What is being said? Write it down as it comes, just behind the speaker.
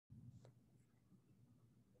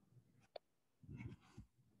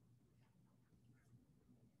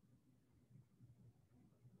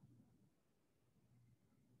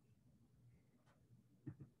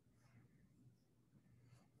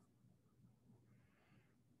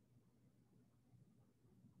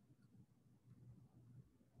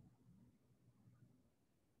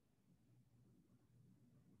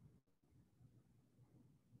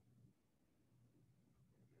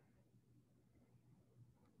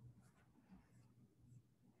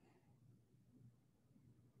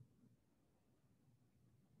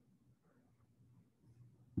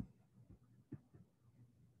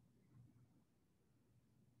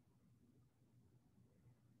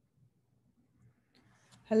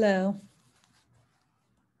Hello.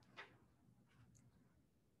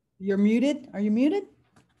 You're muted. Are you muted?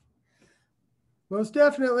 Most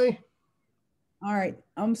definitely. All right.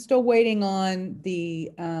 I'm still waiting on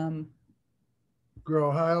the Grow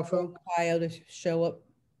Ohio folk. Ohio to show up.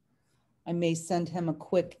 I may send him a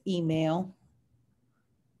quick email.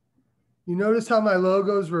 You notice how my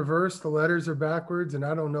logo's reversed? The letters are backwards, and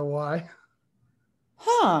I don't know why.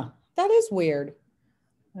 Huh. That is weird.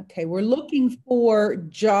 Okay. We're looking for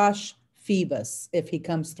Josh Phoebus if he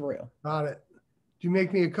comes through. Got it. Do you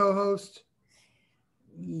make me a co-host?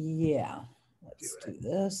 Yeah. Let's do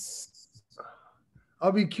this.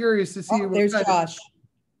 I'll be curious to see. There's Josh.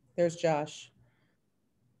 There's Josh.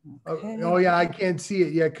 Okay. Oh, yeah. I can't see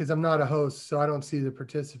it yet because I'm not a host, so I don't see the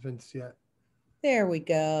participants yet. There we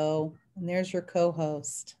go. And there's your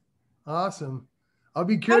co-host. Awesome. I'll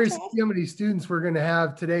be curious to see how many students we're going to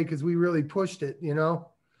have today because we really pushed it, you know?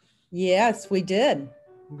 Yes, we did.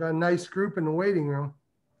 We've got a nice group in the waiting room.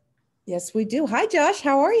 Yes, we do. Hi, Josh.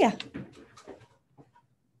 How are you?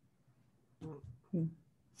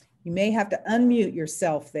 You may have to unmute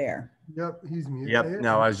yourself there. Yep, he's muted. Yep.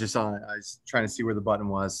 No, I was just on it. I was trying to see where the button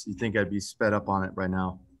was. You think I'd be sped up on it right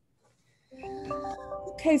now?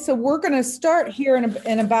 Okay, so we're going to start here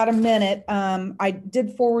in about a minute. I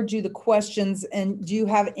did forward you the questions, and do you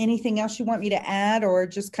have anything else you want me to add, or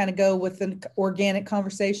just kind of go with an organic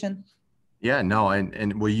conversation? Yeah, no,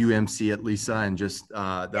 and will you MC it, Lisa, and just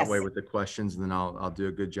that way with the questions, and then I'll do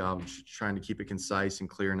a good job of trying to keep it concise and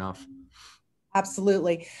clear enough.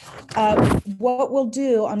 Absolutely. What we'll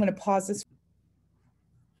do, I'm going to pause this.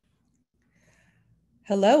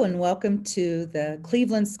 Hello and welcome to the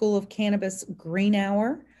Cleveland School of Cannabis Green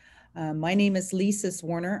Hour. My name is Lisa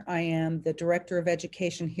Warner. I am the Director of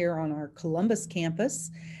Education here on our Columbus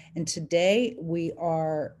campus. And today we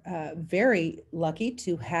are very lucky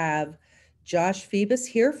to have Josh Phoebus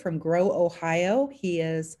here from Grow, Ohio. He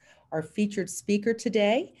is our featured speaker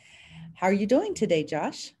today. How are you doing today,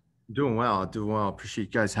 Josh? Doing well. Appreciate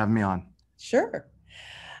you guys having me on. Sure.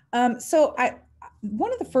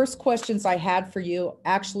 One of the first questions I had for you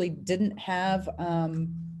actually didn't have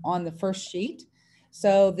on the first sheet.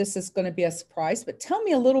 So this is going to be a surprise, but tell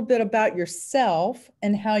me a little bit about yourself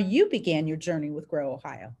and how you began your journey with Grow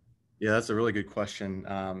Ohio. Yeah, that's a really good question.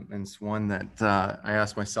 And it's one that I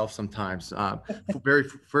ask myself sometimes.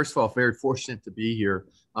 First of all, very fortunate to be here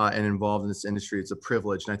and involved in this industry. It's a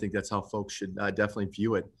privilege. And I think that's how folks should definitely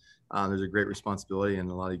view it. There's a great responsibility.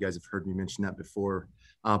 And a lot of you guys have heard me mention that before.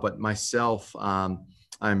 But myself,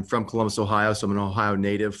 I'm from Columbus, Ohio. So I'm an Ohio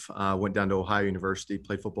native. Went down to Ohio University,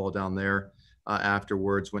 played football down there.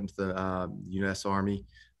 Afterwards, went to the U.S. Army,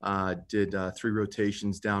 did 3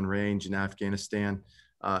 rotations downrange in Afghanistan.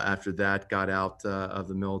 After that, got out of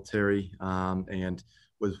the military and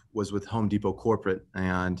was with Home Depot corporate,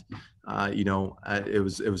 and it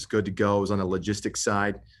was good to go. I was on the logistics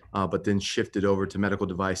side, but then shifted over to medical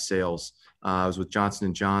device sales. I was with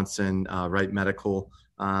Johnson & Johnson, Wright Medical,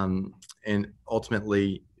 and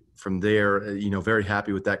ultimately from there, very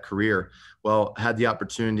happy with that career. Well, had the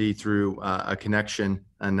opportunity through a connection,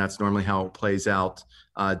 and that's normally how it plays out,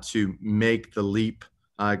 to make the leap.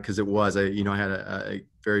 Because I had a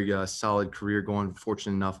very solid career going,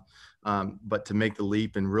 fortunate enough, but to make the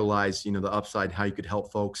leap and realize, the upside, how you could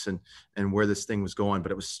help folks and where this thing was going.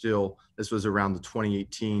 But this was around the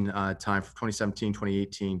 2018 2017,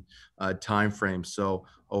 2018 time frame. So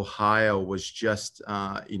Ohio was just,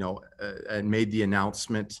 and made the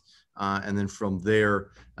announcement. And then from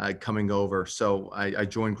there, coming over. So I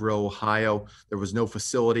joined Grow Ohio. There was no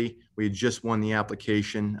facility. We had just won the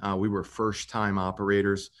application. We were first-time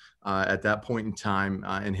operators. At that point in time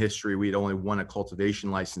in history, we had only won a cultivation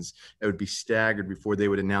license. It would be staggered before they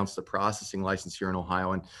would announce the processing license here in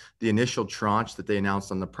Ohio. And the initial tranche that they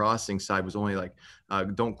announced on the processing side was only like,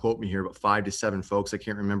 don't quote me here, but 5 to 7 folks. I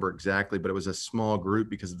can't remember exactly, but it was a small group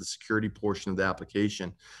because of the security portion of the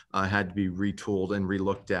application had to be retooled and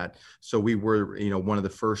relooked at. So we were, one of the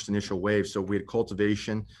first initial waves. So we had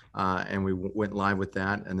cultivation and we went live with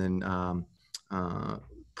that, and then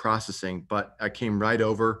processing. But I came right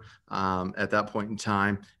over at that point in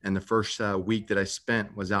time, and the first week that I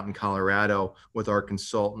spent was out in Colorado with our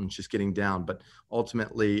consultant, just getting down. But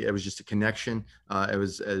ultimately, it was just a connection. It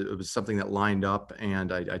was something that lined up,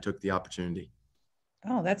 and I took the opportunity.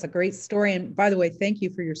 Oh, that's a great story. And by the way, thank you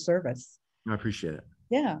for your service. I appreciate it.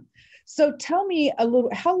 Yeah. So tell me a little,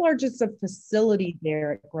 how large is the facility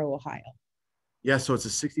there at Grow Ohio? Yeah, so it's a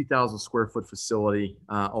 60,000 square foot facility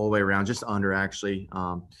all the way around, just under actually.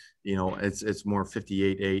 It's more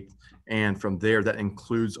 58.8. And from there, that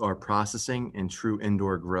includes our processing and true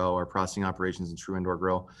indoor grow, our processing operations and true indoor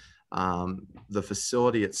grow. The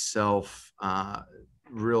facility itself,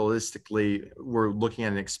 realistically, we're looking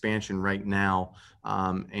at an expansion right now,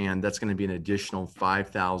 and that's going to be an additional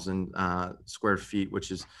 5,000 square feet,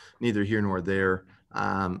 which is neither here nor there,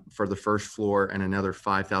 for the first floor, and another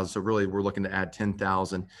 5,000. So really, we're looking to add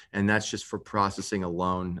 10,000, and that's just for processing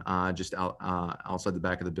alone, just outside the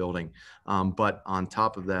back of the building. But on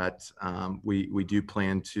top of that, we do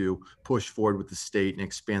plan to push forward with the state and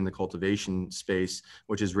expand the cultivation space,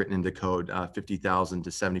 which is written into code, 50,000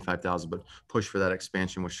 to 75,000, but push for that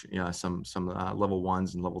expansion, which some level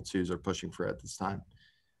ones and level twos are pushing for at this time.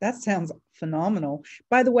 That sounds phenomenal.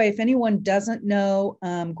 By the way, if anyone doesn't know,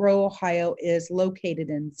 Grow Ohio is located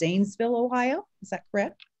in Zanesville, Ohio. Is that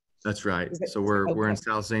correct? That's right. Is it? So we're in Okay.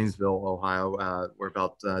 South Zanesville, Ohio. We're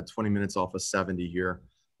about 20 minutes off of 70 here.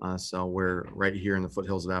 So we're right here in the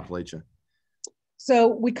foothills of Appalachia.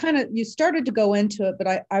 So you started to go into it,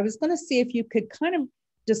 but I was going to see if you could kind of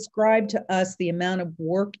describe to us the amount of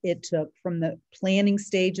work it took from the planning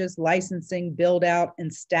stages, licensing, build out,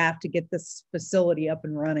 and staff to get this facility up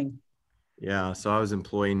and running. Yeah, so I was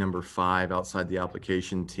employee number 5 outside the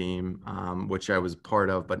application team, which I was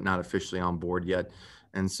part of, but not officially on board yet.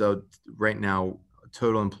 And so right now,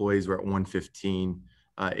 total employees were at 115,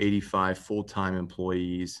 85 full-time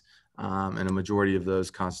employees, and a majority of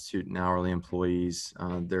those constitute an hourly employees.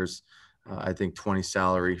 There's, I think, 20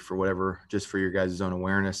 salary for whatever, just for your guys' own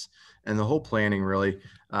awareness. And the whole planning really,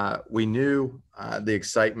 we knew the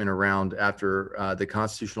excitement around after the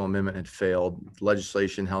constitutional amendment had failed,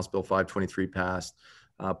 legislation, House Bill 523 passed,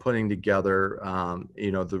 putting together,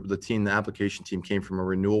 the team, the application team came from a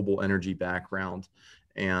renewable energy background,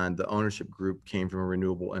 and the ownership group came from a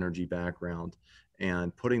renewable energy background.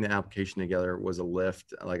 And putting the application together was a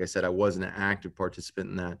lift. Like I said, I wasn't an active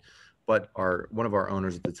participant in that, but one of our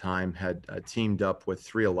owners at the time had teamed up with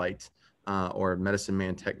 3Alight, or Medicine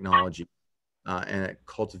Man Technology, and at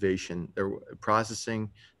Cultivation. Their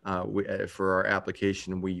processing, for our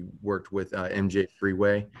application, we worked with MJ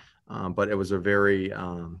Freeway, but it was a very,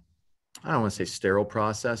 I don't want to say sterile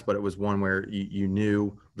process, but it was one where you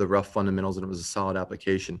knew the rough fundamentals and it was a solid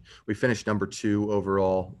application. We finished number 2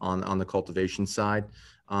 overall on the cultivation side.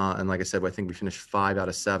 And like I said, I think we finished 5 out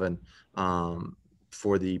of 7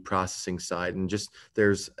 for the processing side. And just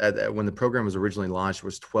when the program was originally launched, it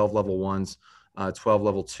was 12 level 1s, 12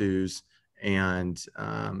 level 2s, and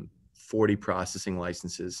 40 processing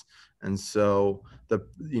licenses. And so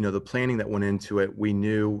the planning that went into it, we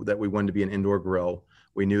knew that we wanted to be an indoor grow.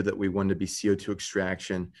 We knew that we wanted to be CO2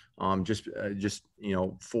 extraction, just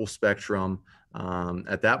full spectrum.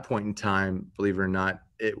 At that point in time, believe it or not,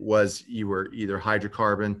 you were either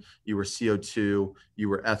hydrocarbon, you were CO2, you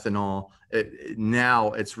were ethanol.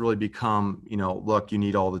 Now it's really become, look, you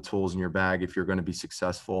need all the tools in your bag if you're going to be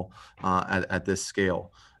successful at this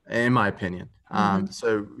scale, in my opinion.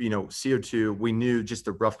 So, CO2, we knew just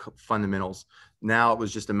the rough fundamentals. Now it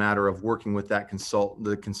was just a matter of working with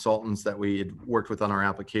the consultants that we had worked with on our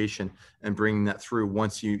application and bringing that through.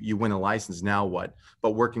 Once you win a license, now what?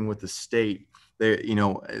 But working with the state,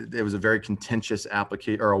 it was a very contentious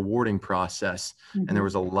application or awarding process. And there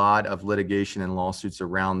was a lot of litigation and lawsuits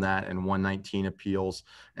around that and 119 appeals.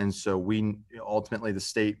 And so ultimately the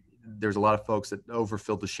state, there's a lot of folks that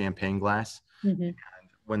overfilled the champagne glass.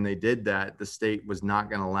 When they did that, the state was not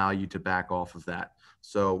going to allow you to back off of that.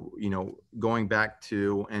 So, going back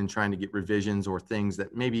to and trying to get revisions or things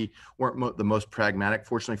that maybe weren't the most pragmatic,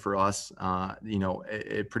 fortunately for us,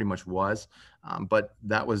 it pretty much was. But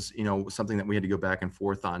that was, something that we had to go back and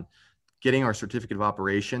forth on. Getting our certificate of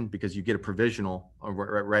operation, because you get a provisional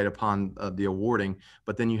right upon the awarding,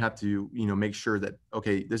 but then you have to, make sure that,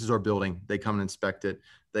 okay, this is our building. They come and inspect it.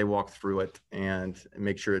 They walk through it and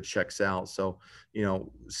make sure it checks out. So,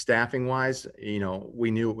 staffing wise, we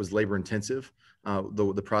knew it was labor intensive,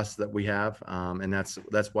 the process that we have. And that's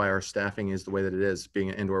why our staffing is the way that it is. Being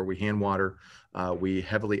an indoor, we hand water, we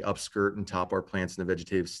heavily upskirt and top our plants in a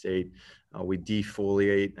vegetative state. We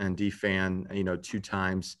defoliate and defan, 2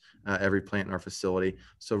 times every plant in our facility.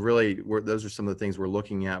 So really, those are some of the things we're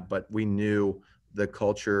looking at. But we knew the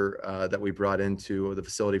culture that we brought into the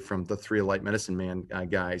facility from the 3Alight Medicine Man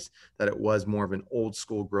guys, that it was more of an old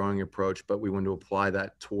school growing approach, but we wanted to apply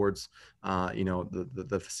that towards,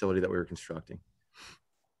 the facility that we were constructing.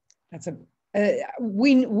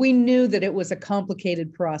 We knew that it was a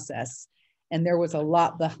complicated process and there was a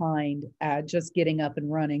lot behind just getting up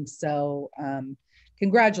and running. So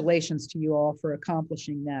congratulations to you all for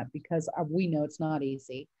accomplishing that, because we know it's not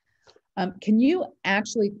easy. Can you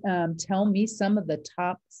actually tell me some of the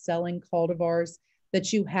top selling cultivars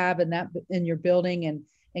that you have in your building?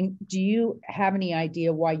 And do you have any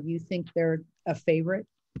idea why you think they're a favorite?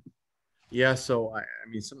 Yeah, so I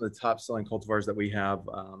mean, some of the top selling cultivars that we have,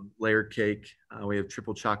 layered cake, we have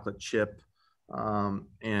triple chocolate chip,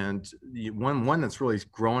 and the one that's really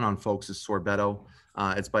growing on folks is sorbetto.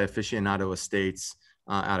 It's by Aficionado Estates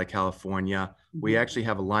out of California. We Mhm. actually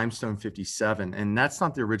have a limestone 57, and that's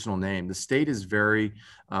not the original name. The state is very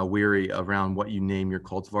weary around what you name your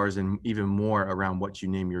cultivars, and even more around what you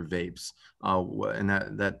name your vapes. And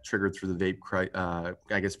that triggered through the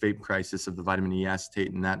I guess, vape crisis of the vitamin E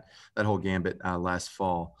acetate and that whole gambit last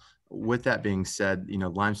fall. With that being said,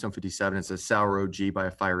 Limestone 57, it's a sour OG by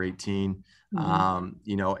a Fire 18. Mhm.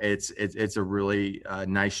 It's a really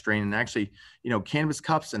nice strain. And actually, cannabis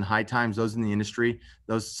cups and high times, those in the industry,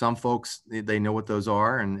 those, some folks, they know what those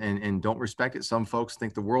are and don't respect it. Some folks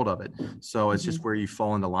think the world of it. So it's just Mhm. where you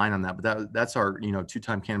fall into line on that. But that's our,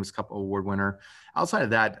 two-time Cannabis Cup Award winner. Outside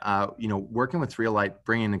of that, working with Triolite,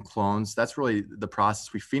 bringing in clones, that's really the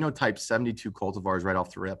process. We phenotype 72 cultivars right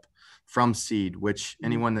off the rip from seed, which Mhm.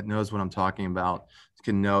 anyone that knows what I'm talking about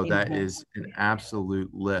can know They that know. is an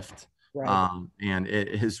absolute lift. Right. And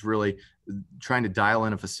it is really trying to dial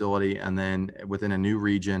in a facility and then within a new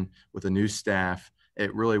region with a new staff.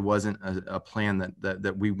 It really wasn't a plan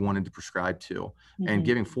that we wanted to prescribe to, and Mhm.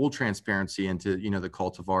 giving full transparency into the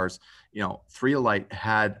cultivars. Threolite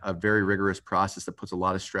had a very rigorous process that puts a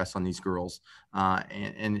lot of stress on these girls,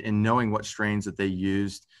 and knowing what strains that they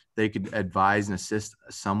used, they could advise and assist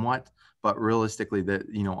somewhat, but realistically, that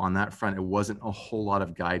on that front, it wasn't a whole lot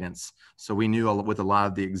of guidance. So we knew with a lot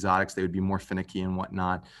of the exotics, they would be more finicky and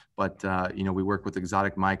whatnot. But we work with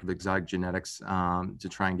Exotic Mike of Exotic Genetics to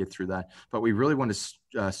try and get through that. But we really want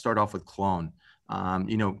to start off with clone.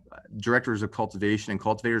 Directors of cultivation and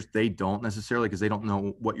cultivators, they don't necessarily, because they don't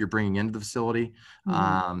know what you're bringing into the facility,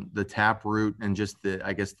 Mhm. the tap root, and just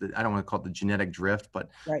I guess I don't want to call it the genetic drift, but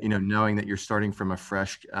Right. knowing that you're starting from a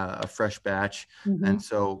fresh batch. And Mhm.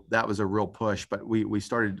 so that was a real push. But we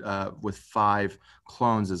started with 5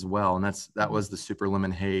 clones as well, and that Mhm. was the Super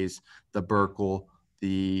Lemon Haze, the Burkle,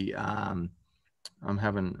 the I'm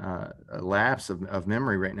having a lapse of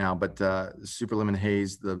memory right now, but Super Lemon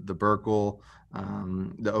Haze, the Burkle,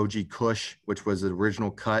 the OG Kush, which was the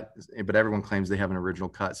original cut, but everyone claims they have an original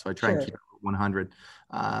cut, so I try and Sure. keep it 100.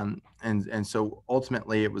 And so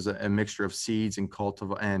ultimately, it was a mixture of seeds and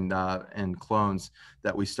and clones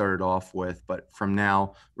that we started off with. But from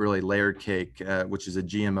now, really layered cake, which is a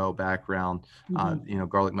GMO background, Mhm.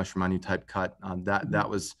 garlic mushroom onion type cut. That Mhm.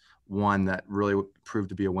 was one that really proved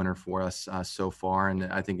to be a winner for us so far, and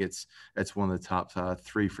I think it's one of the top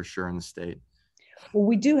 3 for sure in the state. Well,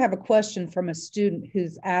 we do have a question from a student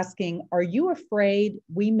who's asking, are you afraid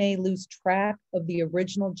we may lose track of the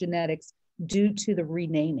original genetics due to the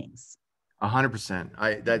renamings? 100%.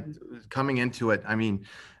 That Mhm. coming into it, I mean,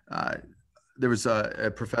 uh, there was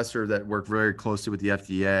a professor that worked very closely with the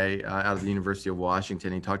FDA out of the University of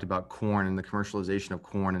Washington. He talked about corn and the commercialization of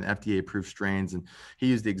corn and FDA approved strains. And he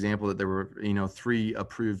used the example that there were, 3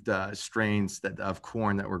 approved strains of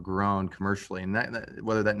corn that were grown commercially. And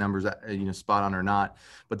whether that number's, spot on or not,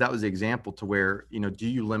 but that was the example to where, do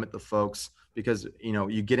you limit the folks? Because,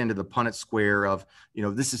 you get into the Punnett square of,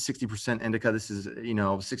 this is 60% indica, this is,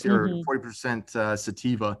 60 or Mhm. 40%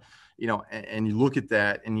 sativa, and you look at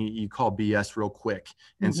that and you call BS real quick.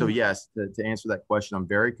 And so, Mhm. yes, to answer that question, I'm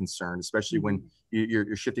very concerned, especially when Mhm.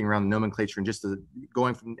 you're shifting around the nomenclature and just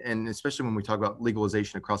going from, and especially when we talk about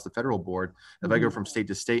legalization across the federal board. If I go Mhm. from state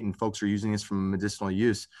to state and folks are using this from medicinal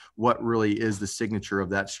use, what really is the signature of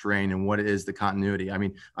that strain and what is the continuity? I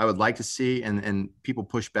mean, I would like to see, and people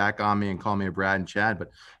push back on me and call me a Brad and Chad, but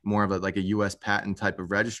more of like a U.S. patent type of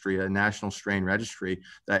registry, a national strain registry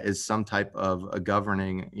that is some type of a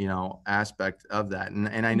governing, aspect of that.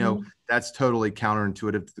 And I know Mhm. that's totally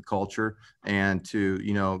counterintuitive to the culture and to,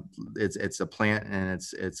 it's a plant and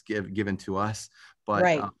it's given to us. But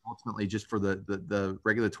Right. ultimately, just for the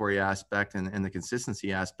regulatory aspect and the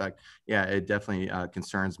consistency aspect, yeah, it definitely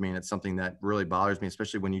concerns me, and it's something that really bothers me,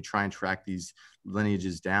 especially when you try and track these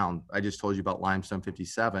lineages down. I just told you about limestone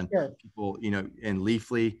 57. Sure. People, and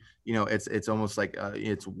Leafly, it's almost like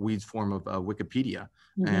it's weeds form of Wikipedia,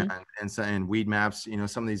 and Mhm. and weed maps,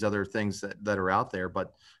 some of these other things that are out there.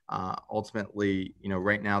 But ultimately,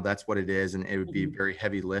 right now that's what it is, and it would be a Mhm. very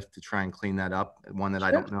heavy lift to try and clean that up. One that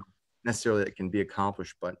I Sure. don't know necessarily that can be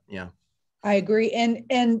accomplished, but yeah. I agree.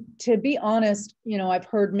 And to be honest, I've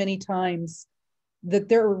heard many times that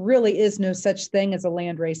there really is no such thing as a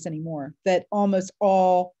land race anymore, that almost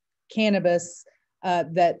all cannabis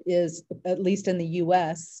that is, at least in the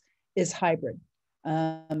US, is hybrid.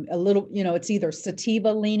 A little, it's either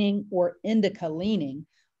sativa leaning or indica leaning,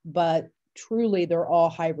 but truly they're all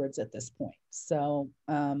hybrids at this point. So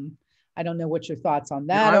I don't know what your thoughts on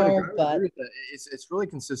No, that I are, would but agree with that. It's really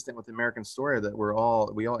consistent with the American story that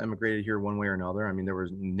we all immigrated here one way or another. I mean, there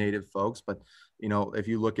was native folks, but if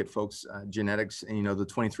you look at folks' genetics, and the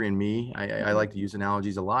 23andMe, I like to use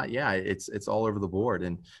analogies a lot. Yeah, it's all over the board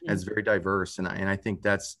and it's very diverse, and I think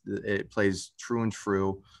it plays true and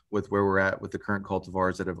true with where we're at with the current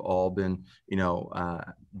cultivars that have all been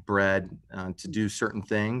bred to do certain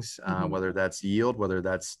things, whether that's yield, whether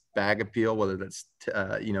that's bag appeal, whether that's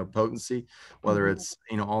potency, whether it's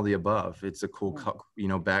all the above. It's a cool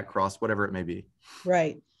back cross, whatever it may be.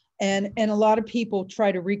 right. And a lot of people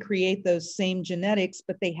try to recreate those same genetics,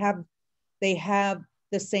 but they have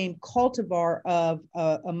the same cultivar of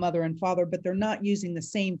a mother and father, but they're not using the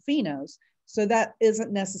same phenos. So that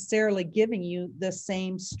isn't necessarily giving you the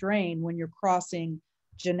same strain when you're crossing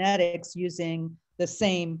genetics using the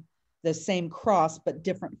same cross but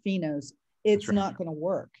different phenos. That's It's right. not going to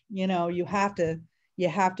work. You have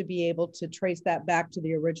to be able to trace that back to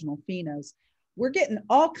the original phenos. We're getting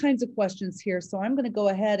all kinds of questions here, so I'm going to go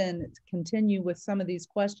ahead and continue with some of these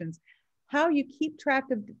questions. How do you keep track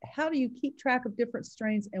of different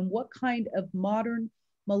strains, and what kind of modern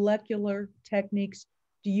molecular techniques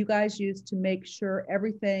do you guys use to make sure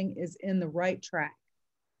everything is in the right track?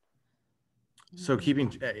 So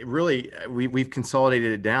keeping really, we've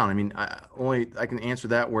consolidated it down. I mean, I can answer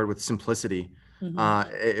that word with simplicity.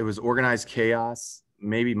 It was organized chaos,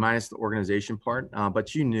 maybe minus the organization part,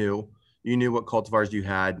 but you knew what cultivars you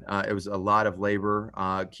had. It was a lot of labor,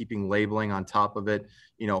 keeping labeling on top of it,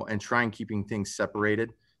 and trying keeping things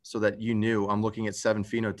separated so that I'm looking at 7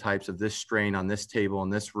 phenotypes of this strain on this table in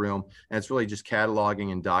this room, and it's really just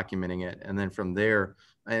cataloging and documenting it. And then from there,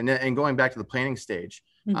 and going back to the planning stage,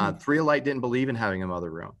 3Alight didn't believe in having a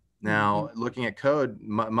mother room. Now, looking at code,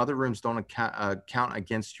 mother rooms don't count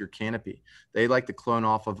against your canopy. They like to clone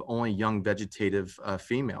off of only young vegetative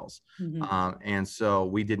females. And so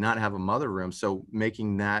we did not have a mother room. So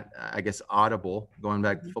making that, I guess, audible, going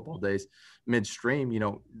back to football days, midstream,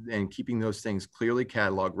 and keeping those things clearly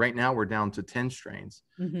cataloged. Right now, we're down to 10 strains,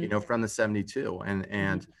 from the 72.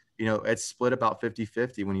 And it's split about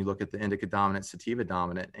 50-50 when you look at the indica dominant, sativa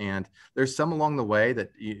dominant. And there's some along the way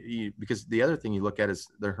that because the other thing you look at is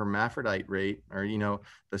the hermaphrodite rate, or,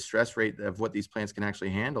 the stress rate of what these plants can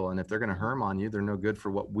actually handle. And if they're going to herm on you, they're no good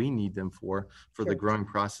for what we need them for the growing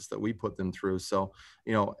process that we put them through. So,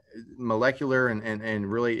 molecular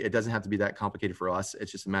and really, it doesn't have to be that complicated for us.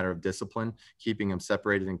 It's just a matter of discipline, keeping them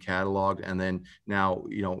separated and cataloged. And then now,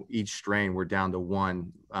 each strain, we're down to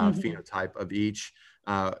one phenotype of each.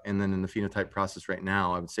 And then in the phenotype process right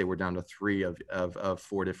now, I would say we're down to 3 of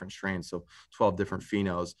 4 different strains. So 12 different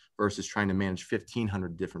phenos versus trying to manage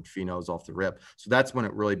 1,500 different phenos off the rip. So that's when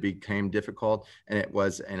it really became difficult.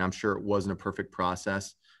 And I'm sure it wasn't a perfect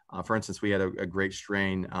process. For instance, we had a great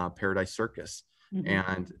strain, Paradise Circus,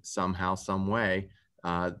 and somehow, some way,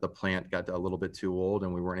 the plant got a little bit too old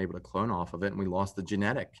and we weren't able to clone off of it, and we lost the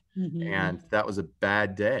genetic. And that was a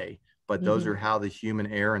bad day. But those are how the human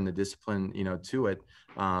error and the discipline, to it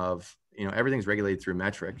of, everything's regulated through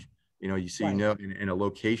metric, and a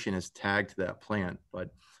location is tagged to that plant. But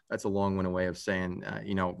that's a long-winded way of saying,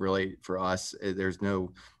 really for us, there's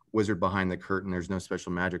no wizard behind the curtain. There's no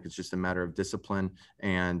special magic. It's just a matter of discipline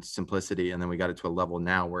and simplicity. And then we got it to a level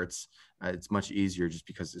now where it's much easier just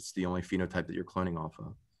because it's the only phenotype that you're cloning off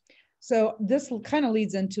of. So this kind of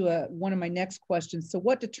leads into one of my next questions. So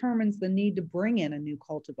what determines the need to bring in a new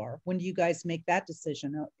cultivar? When do you guys make that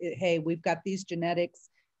decision? Hey, we've got these genetics.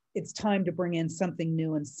 It's time to bring in something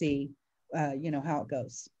new and see, how it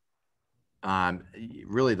goes.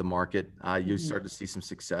 Really the market, you start to see some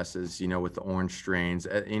successes, with the orange strains,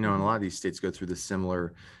 and a lot of these states go through the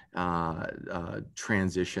similar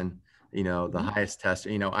transition, the highest test,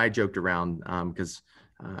 I joked around because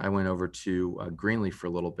I went over to Greenleaf for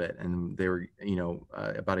a little bit, and they were,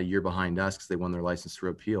 about a year behind us because they won their license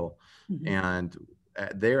through appeal. And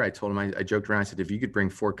there, I told him, I joked around. I said, if you could bring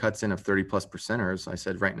 4 cuts in of 30+ percenters, I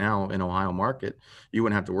said, right now in Ohio market, you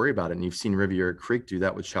wouldn't have to worry about it. And you've seen Riviera Creek do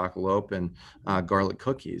that with Chocolope and garlic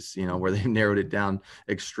cookies, where they've narrowed it down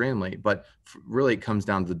extremely. But really, it comes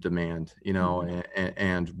down to the demand,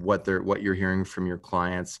 and what you're hearing from your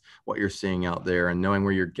clients, what you're seeing out there, and knowing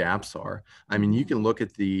where your gaps are. I mean, you can look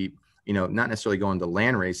at the not necessarily going to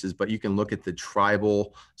land races, but you can look at the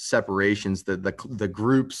tribal separations, the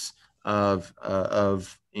groups of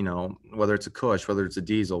whether it's a Kush, whether it's a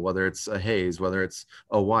diesel, whether it's a haze, whether it's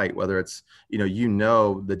a white, whether it's,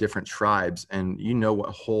 the different tribes, and what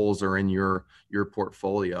holes are in your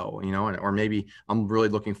portfolio, or maybe I'm really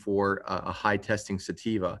looking for a high testing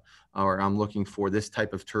sativa, or I'm looking for this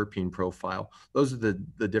type of terpene profile. Those are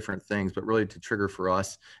the different things, but really to trigger for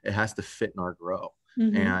us, it has to fit in our grow.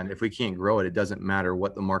 Mhm. And if we can't grow it, it doesn't matter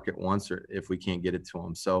what the market wants, or if we can't get it to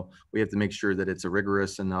them. So we have to make sure that it's a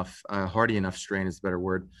rigorous enough, hardy enough strain is the better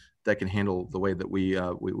word, that can handle the way that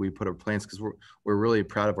we put our plants, because we're really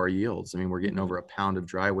proud of our yields. I mean, we're getting Mhm. over a pound of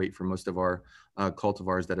dry weight for most of our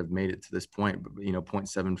cultivars that have made it to this point,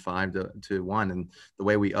 0.75 to 1. And the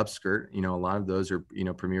way we upskirt, a lot of those are,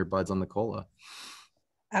 premier buds on the cola.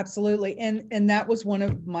 Absolutely. And that was one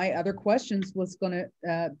of my other questions, was going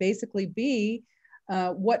to basically be,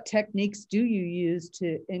 what techniques do you use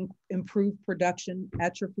to improve production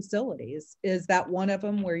at your facilities? Is that one of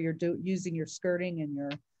them, where you're using your skirting and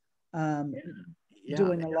you're Yeah.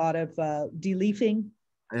 doing a lot of deleafing?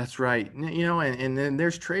 That's right. And then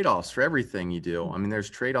there's trade-offs for everything you do. I mean, there's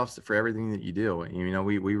trade-offs for everything that you do.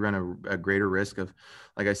 We run a greater risk of,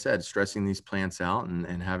 like I said, stressing these plants out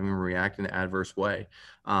and having them react in an adverse way.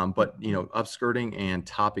 But, upskirting and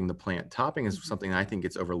topping the plant. Topping is something I think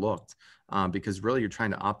gets overlooked, because really you're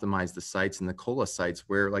trying to optimize the sites and the cola sites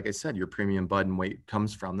where, like I said, your premium bud and weight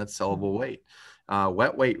comes from, that's sellable weight.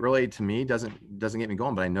 Wet weight really, to me, doesn't get me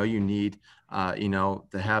going, but I know you need,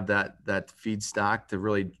 to have that feedstock to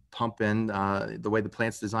really pump in the way the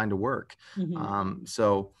plant's designed to work. Mhm.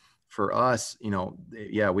 So for us,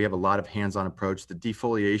 yeah, we have a lot of hands-on approach. The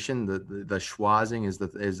defoliation, the schwazzing is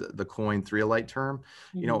the coin 3-alite term.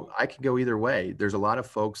 Mhm. I could go either way. There's a lot of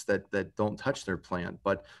folks that don't touch their plant,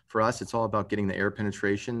 but for us, it's all about getting the air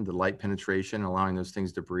penetration, the light penetration, allowing those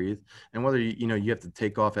things to breathe. And whether you have to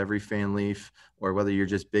take off every fan leaf, or whether you're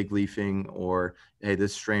just big leafing, or hey,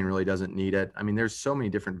 this strain really doesn't need it. I mean, there's so many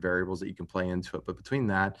different variables that you can play into it. But between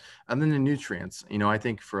that and then the nutrients, I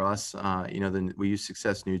think for us, then we use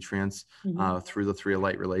Success Nutrients Mhm. through the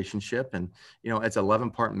 3-alite relationship. And, it's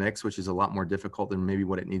 11-part mix, which is a lot more difficult than maybe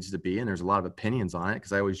what it needs to be. And there's a lot of opinions on it,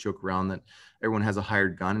 because I always joke around that everyone has a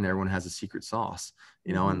hired gun and everyone has a secret sauce,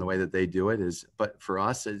 and the Mhm. way that they do it is, but for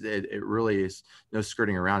us, it really is no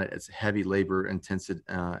skirting around it. It's a heavy labor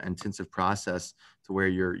intensive process, to where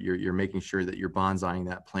you're making sure that you're bonsaiing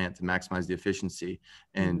that plant to maximize the efficiency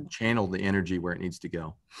and Mhm. channel the energy where it needs to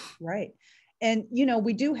go. Right. And,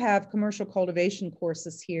 we do have commercial cultivation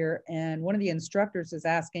courses here. And one of the instructors is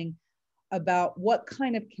asking about what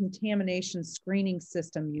kind of contamination screening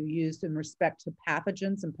system you use in respect to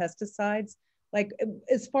pathogens and pesticides. Like,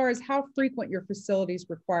 as far as how frequent your facility is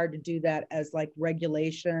required to do that as like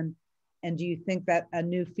regulation. And do you think that a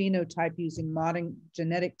new phenotype using modern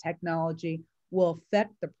genetic technology will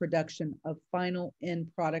affect the production of final end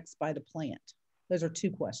products by the plant? Those are two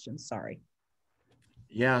questions. Sorry.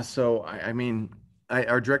 Yeah, so I mean,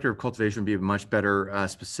 our director of cultivation would be much better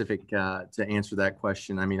specific to answer that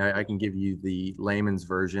question. I mean, I can give you the layman's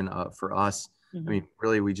version for us. I Mhm. mean,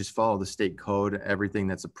 really, we just follow the state code, everything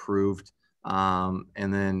that's approved,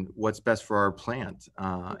 and then what's best for our plant,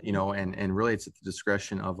 Mhm. and really it's at the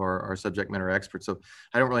discretion of our subject matter experts. So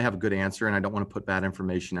I don't really have a good answer, and I don't want to put bad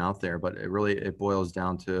information out there, but it boils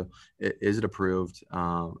down to, is it approved,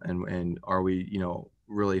 and are we,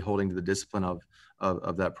 really holding to the discipline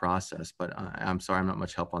of that process. But I'm sorry, I'm not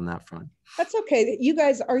much help on that front. That's okay.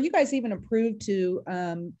 Are you guys even approved to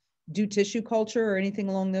do tissue culture or anything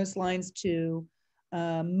along those lines to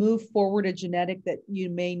move forward a genetic that you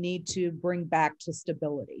may need to bring back to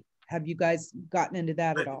stability? Have you guys gotten into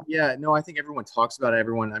that at But all? yeah, no, I think everyone talks about it.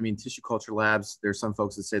 I mean, tissue culture labs, there's some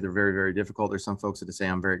folks that say they're very, very difficult. There's some folks that say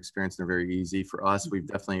I'm very experienced and they're very easy. For us, we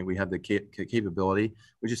have the capability.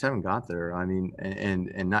 We just haven't got there. I mean,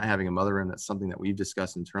 and not having a mother in, that's something that we've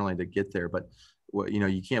discussed internally to get there. But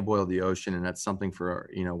you can't boil the ocean, and that's something for,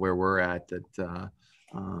 where we're at, that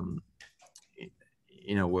um,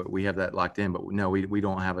 we have that locked in. But no, we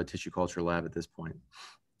don't have a tissue culture lab at this point.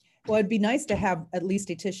 Well, it'd be nice to have at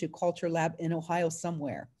least a tissue culture lab in Ohio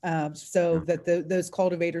somewhere, so Yeah. that those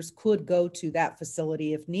cultivators could go to that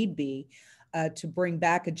facility if need be, to bring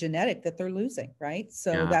back a genetic that they're losing, right?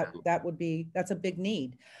 So Yeah. that's a big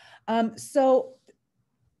need. So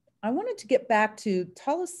I wanted to get back to,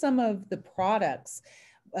 tell us some of the products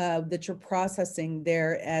that you're processing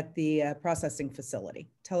there at the processing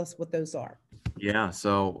facility. Tell us what those are. Yeah,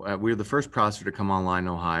 so we were the first processor to come online in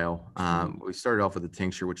Ohio. Mhm. We started off with a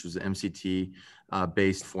tincture, which was an MCT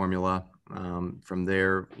based formula. From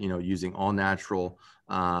there, using all natural,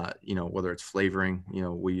 whether it's flavoring,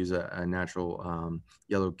 we use a natural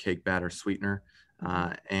yellow cake batter sweetener.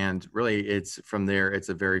 And really, it's from there. It's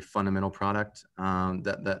a very fundamental product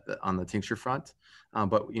that on the tincture front.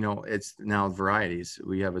 But it's now varieties.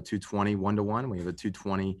 We have a 220 1-to-1. We have a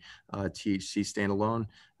 220 THC standalone,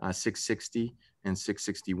 660 and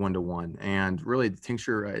 660 1-to-1. And really, the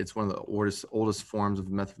tincture, it's one of the oldest forms of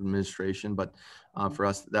method of administration. But for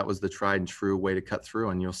us, that was the tried and true way to cut through.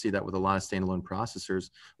 And you'll see that with a lot of standalone processors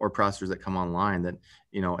or processors that come online. That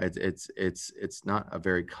it's not a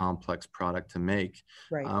very complex product to make.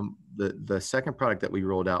 Right. The second product that we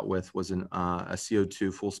rolled out with was a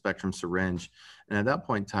CO2 full spectrum syringe. And at that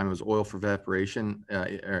point in time, it was oil for vaporization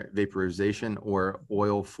or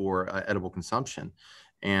oil for edible consumption.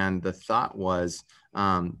 And the thought was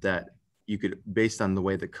that you could, based on the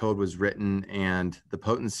way the code was written and the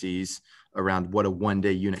potencies around what a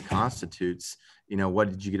 1-day unit constitutes, what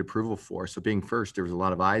did you get approval for? So being first, there was a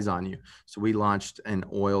lot of eyes on you. So we launched an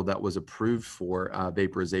oil that was approved for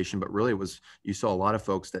vaporization, but really you saw a lot of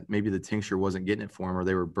folks that maybe the tincture wasn't getting it for them, or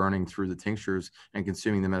they were burning through the tinctures and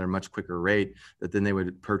consuming them at a much quicker rate, that then they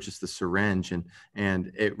would purchase the syringe.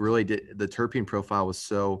 And it really did, the terpene profile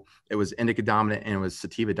it was indica dominant and it was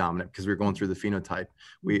sativa dominant because we were going through the phenotype.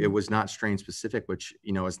 It was not strain specific, which,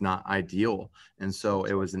 is not ideal. And so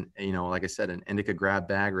it was like I said, an indica grab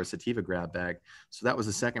bag or a sativa grab bag. So that was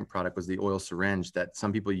the second product, was the oil syringe that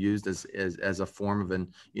some people used as a form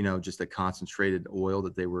of just a concentrated oil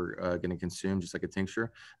that they were going to consume, just like a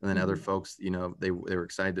tincture. And then other folks, they were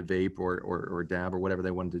excited to vape or dab or whatever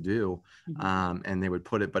they wanted to do. And they would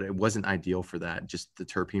put it, but it wasn't ideal for that, just the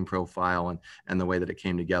terpene profile and the way that it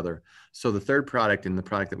came together. So the third product, and the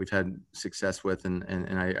product that we've had success with, and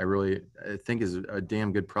I really think is a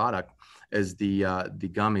damn good product, is the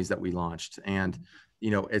gummies that we launched. And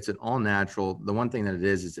it's an all natural. The one thing that it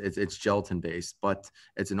is it's gelatin based, but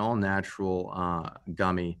it's an all natural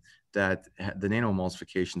gummy that the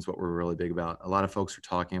nano-emulsification is what we're really big about. A lot of folks are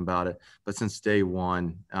talking about it, but since day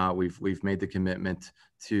one, we've made the commitment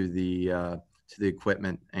to the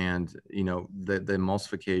equipment and the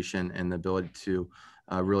emulsification and the ability to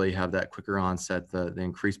really have that quicker onset, the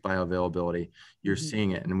increased bioavailability. You're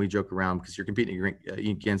seeing it, and we joke around because you're competing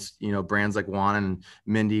against brands like Juan and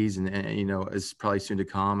Mindy's, and is probably soon to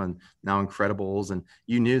come, and now Incredibles. And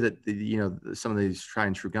you knew that some of these tried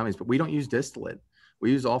and true gummies, but we don't use distillate.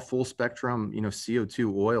 We use all full spectrum,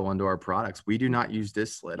 CO2 oil into our products. We do not use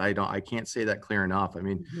distillate. I can't say that clear enough. I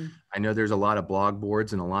mean, I know there's a lot of blog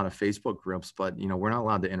boards and a lot of Facebook groups, but we're not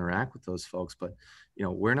allowed to interact with those folks. But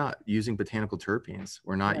we're not using botanical terpenes.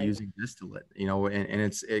 We're not using distillate.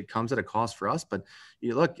 And it comes at a cost for us. But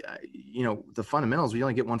you look, the fundamentals. We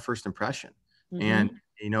only get one first impression, and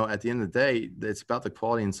at the end of the day, it's about the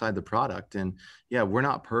quality inside the product. And yeah, we're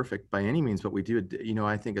not perfect by any means, but we do,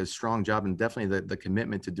 I think, a strong job, and definitely the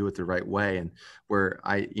commitment to do it the right way. And where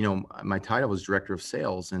my title was director of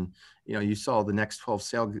sales, and you saw the next 12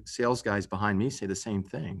 sales guys behind me say the same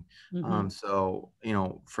thing. So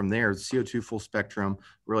from there, CO2 full spectrum,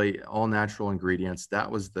 really all natural ingredients. That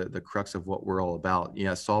was the crux of what we're all about.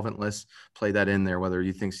 Yeah, solventless, play that in there, whether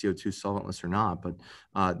you think CO2 is solventless or not. But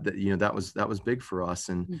that was big for us.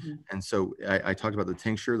 And so I talked about the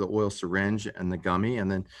tincture, the oil syringe, and the gummy,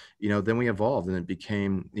 and then then we evolved, and it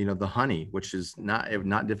became the honey, which is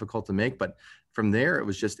not difficult to make. But from there, it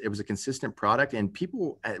was a consistent product, and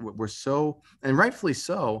people were so, and rightfully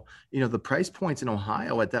so, the price points in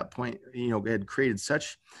Ohio at that point, had created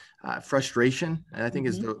such frustration, and I think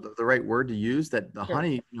is the right word to use, that the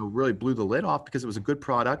honey, really blew the lid off, because it was a good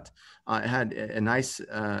product. It had a nice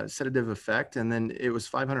sedative effect, and then it was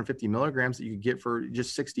 550 milligrams that you could get for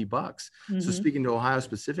just $60. So speaking to Ohio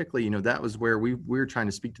specifically, that was where we were trying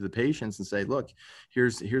to speak to the patients and say, look,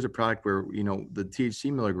 here's a product where the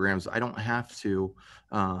THC milligrams, I don't have to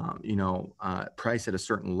price at a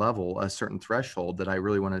certain level, a certain threshold that I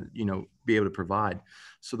really want to be able to provide.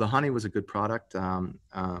 So the honey was a good product.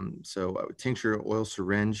 So tincture, oil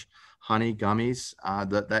syringe, honey, gummies,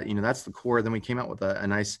 that's the core. Then we came out with a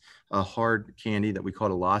nice hard candy that we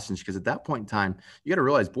called a lozenge, because at that point in time, you got to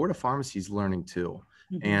realize Board of Pharmacy is learning too.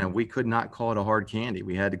 And we could not call it a hard candy.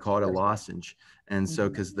 We had to call it a lozenge. And so,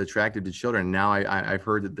 because it's attractive to children. Now I've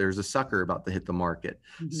heard that there's a sucker about to hit the market.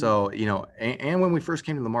 So, and when we first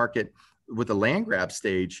came to the market with the land grab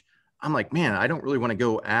stage, I'm like, man, I don't really want to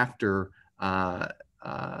go after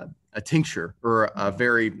a tincture or a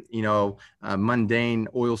very, mundane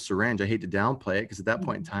oil syringe. I hate to downplay it, because at that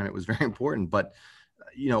point in time, it was very important. But,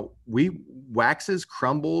 we waxes,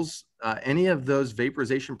 crumbles, any of those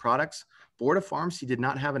vaporization products Board of Pharmacy did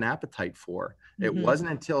not have an appetite for. It Mhm. wasn't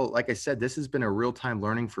until, like I said, this has been a real-time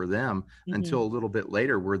learning for them until Mhm. a little bit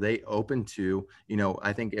later where they opened to,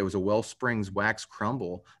 I think it was a Wellsprings wax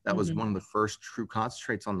crumble. That was Mhm. one of the first true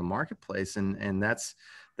concentrates on the marketplace. And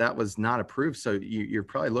that was not approved. So you're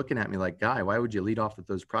probably looking at me like, Guy, why would you lead off with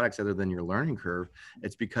those products other than your learning curve?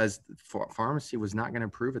 It's because pharmacy was not going to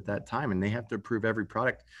approve at that time, and they have to approve every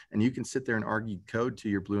product. And you can sit there and argue code till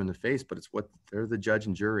you're blue in the face, but it's what they're the judge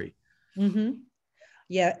and jury. Mhm.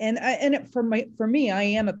 Yeah, for me, I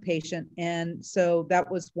am a patient, and so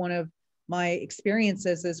that was one of my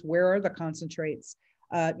experiences: is where are the concentrates?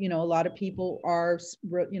 A lot of people are,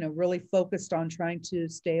 really focused on trying to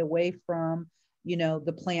stay away from,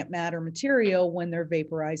 the plant matter material when they're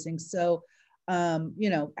vaporizing. So,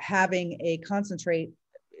 having a concentrate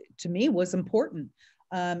to me was important,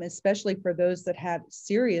 especially for those that had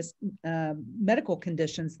serious medical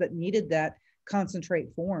conditions that needed that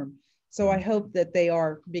concentrate form. So I hope that they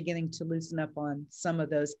are beginning to loosen up on some of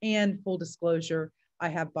those. And full disclosure, I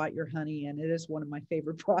have bought your honey, and it is one of my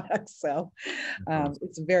favorite products. So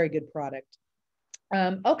it's a very good product.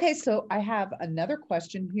 Okay, so I have another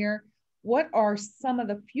question here. What are some of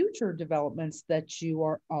the future developments that you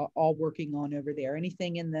are all working on over there?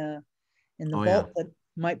 Anything in the Oh yeah. vault that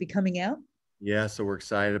might be coming out? Yeah, so we're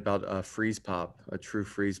excited about a freeze pop, a true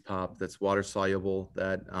freeze pop that's water soluble,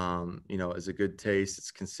 that is a good taste,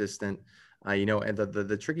 it's consistent. And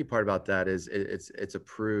the tricky part about that is it's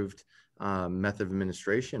approved method of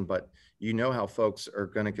administration, but you know how folks are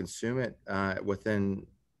going to consume it within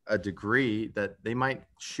a degree that they might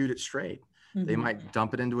shoot it straight. They Mm-hmm. might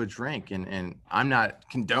dump it into a drink, and I'm not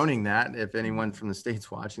condoning that if Mm-hmm. anyone from the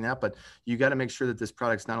State's watching that, but you got to make sure that this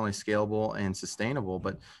product's not only scalable and sustainable,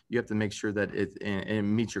 but you have to make sure that it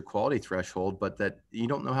meets your quality threshold, but that you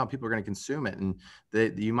don't know how people are going to consume it. And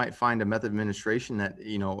that you might find a method of administration that,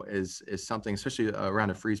 is something, especially around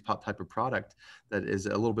a freeze pop type of product, that is a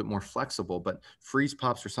little bit more flexible. But freeze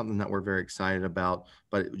pops are something that we're very excited about.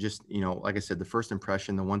 But it just, like I said, the first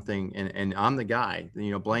impression, the one thing, and I'm the guy,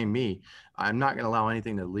 blame me. I'm not going to allow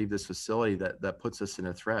anything to leave this facility that puts us in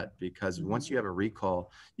a threat, because once you have a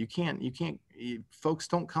recall, folks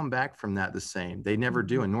don't come back from that the same. They never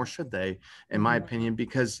do, and nor should they, in my Mm-hmm. opinion,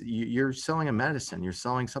 because you're selling a medicine, you're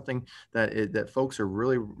selling something that folks are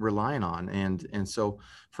really relying on. And so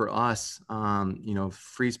for us,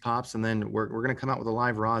 freeze pops, and then we're going to come out with a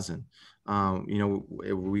live rosin. We're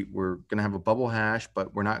going to have a bubble hash,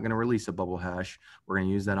 but we're not going to release a bubble hash. We're going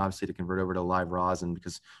to use that obviously to convert over to live rosin,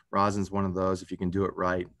 because rosin's one of those, if you can do it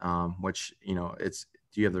right, which, it's,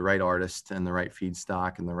 do you have the right artist and the right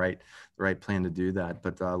feedstock and the right plan to do that?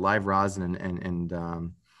 But live rosin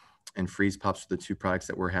and freeze pops are the two products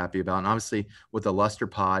that we're happy about. And obviously with the luster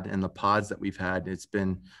pod and the pods that we've had, it's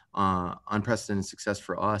been unprecedented success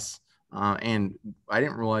for us. And I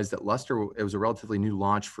didn't realize that Luster, it was a relatively new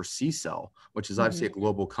launch for C-Cell, which is obviously a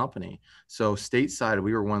global company. So stateside,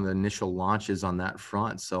 we were one of the initial launches on that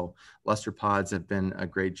front. So Luster pods have been a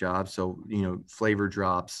great job. So, flavor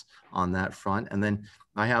drops on that front. And then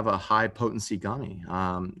I have a high potency gummy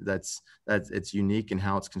that's it's unique in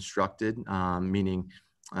how it's constructed, meaning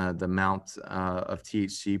the amount of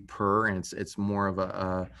THC per, and it's more of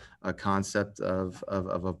a concept of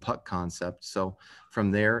a puck concept. So from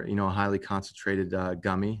there, a highly concentrated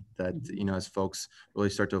gummy that, as folks really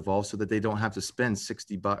start to evolve, so that they don't have to spend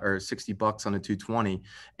 $60 on a 220.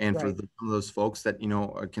 And for Right. some of those folks that,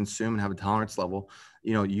 consume and have a tolerance level,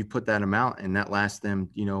 you put that amount and that lasts them,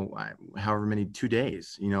 however many, 2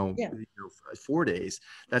 days, Yeah. 4 days.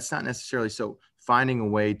 That's not necessarily, so finding a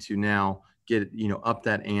way to now get, up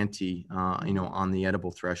that ante, on the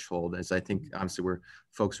edible threshold, as I think obviously where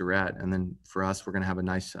folks are at. And then for us, we're going to have a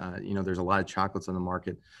nice, there's a lot of chocolates on the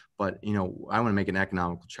market, but, I want to make an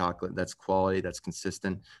economical chocolate that's quality, that's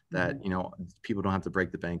consistent, that, people don't have to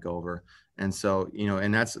break the bank over. And so,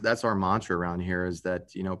 and that's our mantra around here, is that,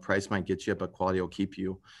 price might get you, but quality will keep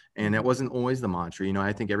you. And that wasn't always the mantra.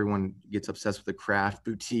 I think everyone gets obsessed with the craft,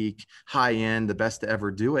 boutique, high end, the best to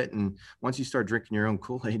ever do it. And once you start drinking your own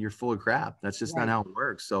Kool-Aid, you're full of crap. That's just not Right. how it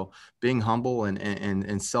works. So being humble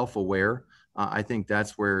and self-aware, I think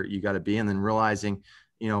that's where you got to be. And then realizing,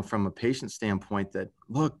 from a patient standpoint, that,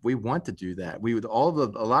 look, we want to do that. We would a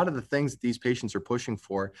lot of the things that these patients are pushing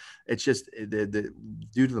for. It's just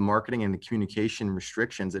due to the marketing and the communication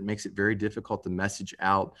restrictions, it makes it very difficult to message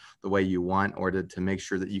out the way you want, or to make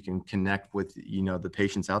sure that you can connect with, the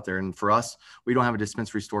patients out there. And for us, we don't have a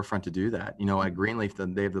dispensary storefront to do that. At Greenleaf,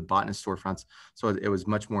 they have the botanist storefronts. So it was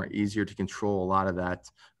much more easier to control a lot of that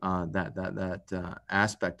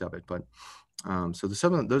aspect of it. But So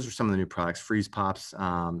those are some of the new products: freeze pops,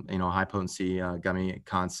 high potency gummy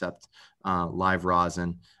concept, live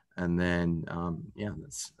rosin, and then yeah,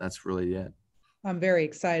 that's really it. I'm very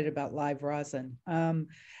excited about live rosin.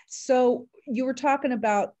 So you were talking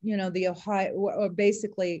about, the Ohio, or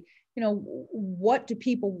basically, what do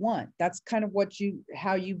people want? That's kind of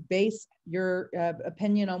how you base your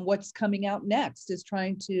opinion on what's coming out next, is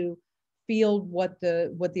trying to field what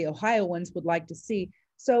the Ohioans would like to see.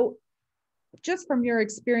 So just from your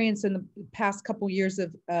experience in the past couple of years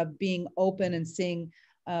of being open and seeing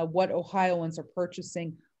what Ohioans are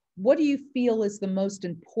purchasing, what do you feel is the most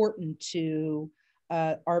important to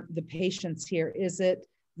the patients here? Is it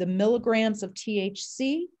the milligrams of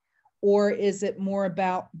THC, or is it more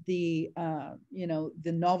about the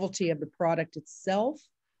the novelty of the product itself?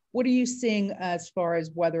 What are you seeing as far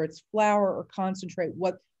as whether it's flour or concentrate?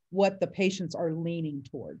 What the patients are leaning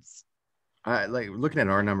towards? Like looking at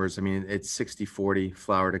our numbers, I mean, it's 60/40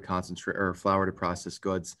 flour to concentrate or flour to processed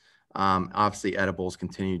goods. Obviously, edibles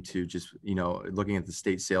continue to just, looking at the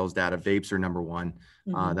state sales data, vapes are number one.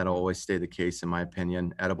 Mhm. That'll always stay the case, in my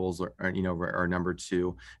opinion. Edibles are number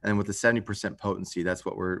two. And then with the 70% potency, that's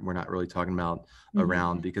what we're not really talking about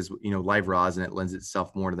around, because, live rosin, it lends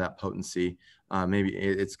itself more to that potency. Maybe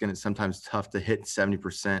it's going to sometimes tough to hit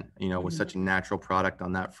 70%, with such a natural product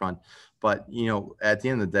on that front. But, at the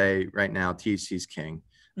end of the day, right now, THC is king.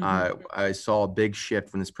 I saw a big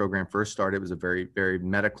shift when this program first started. It was a very, very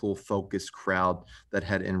medical focused crowd that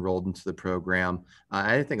had enrolled into the program.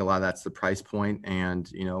 I think a lot of that's the price point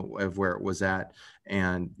and, of where it was at.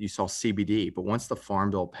 And you saw CBD, but once the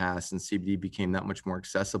Farm Bill passed and CBD became that much more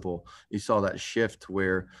accessible, you saw that shift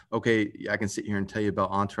where, okay, I can sit here and tell you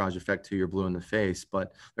about entourage effect till you're blue in the face,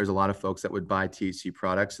 but there's a lot of folks that would buy THC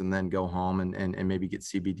products and then go home and maybe get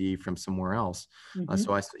CBD from somewhere else.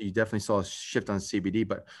 So you definitely saw a shift on CBD,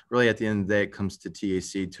 but really at the end of the day, it comes to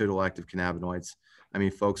TAC, total active cannabinoids. I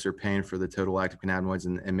mean, folks are paying for the total active cannabinoids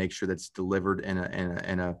and make sure that's delivered in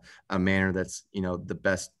a manner that's, the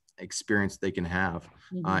best experience they can have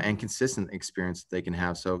and consistent experience they can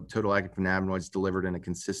have. So total active cannabinoids delivered in a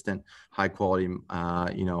consistent, high quality,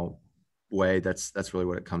 way. That's really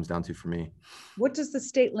what it comes down to for me. What does the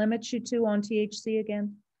state limit you to on THC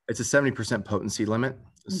again? It's a 70% potency limit.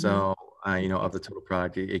 Mhm. So, of the total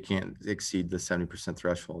product, it can't exceed the 70%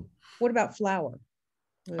 threshold. What about flour?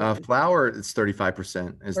 Flour, it's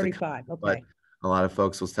 35% is the, 35. but Okay. a lot of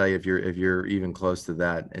folks will tell you if you're even close to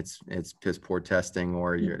that, it's piss poor testing,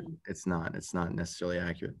 or Mhm. it's not necessarily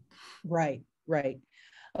accurate. Right, right.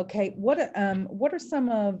 Okay. What are some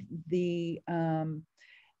of the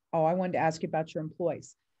oh, I wanted to ask you about your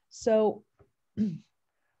employees. So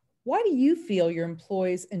why do you feel your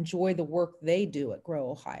employees enjoy the work they do at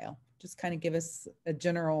Grow Ohio? Just kind of give us a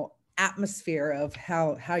general atmosphere of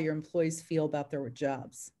how your employees feel about their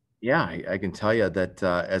jobs. Yeah, I can tell you that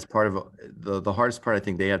as part of the hardest part I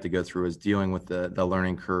think they have to go through is dealing with the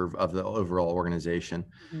learning curve of the overall organization.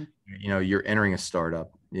 Mhm. You're entering a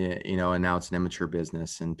startup, and now it's an immature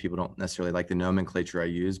business, and people don't necessarily like the nomenclature I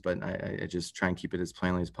use, but I just try and keep it as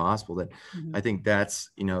plainly as possible. That Mhm. I think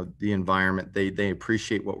that's, the environment. They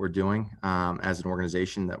appreciate what we're doing as an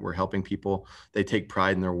organization, that we're helping people. They take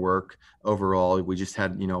pride in their work. Overall, we just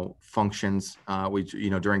had, functions.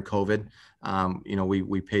 During COVID,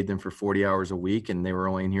 we paid them for 40 hours a week, and they were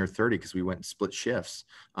only in here 30 because we went and split shifts,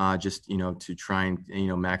 just, to try and,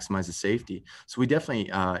 maximize the safety. So we definitely,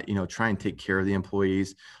 try and take care of the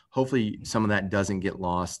employees. Hopefully some of that doesn't get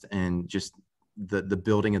lost and just the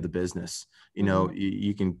building of the business.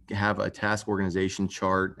 You can have a task organization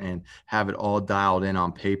chart and have it all dialed in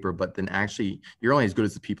on paper, but then actually you're only as good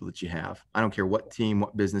as the people that you have. I don't care what team,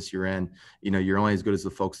 what business you're in, you're only as good as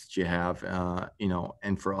the folks that you have.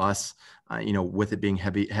 And for us, with it being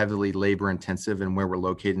heavily labor intensive and where we're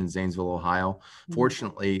located in Zanesville, Ohio, Mhm.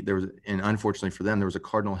 fortunately and unfortunately for them, there was a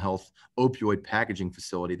Cardinal Health opioid packaging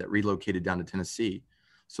facility that relocated down to Tennessee.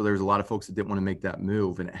 So there was a lot of folks that didn't want to make that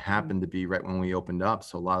move, and it happened to be right when we opened up.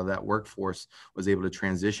 So a lot of that workforce was able to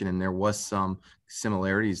transition, and there was some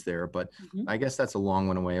similarities there. But Mhm. I guess that's a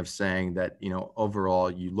long-winded way of saying that, overall,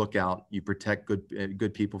 you look out, you protect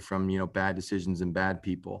good people from, bad decisions and bad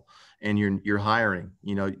people, and you're hiring.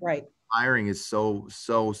 Right. Hiring is so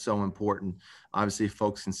important. Obviously,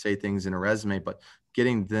 folks can say things in a resume, but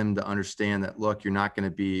getting them to understand that, look, you're not going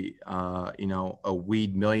to be, a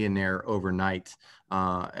weed millionaire overnight.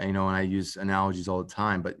 You know, and I use analogies all the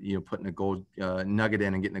time, but, you know, putting a gold nugget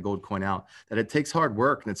in and getting a gold coin out, that it takes hard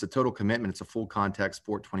work and it's a total commitment. It's a full contact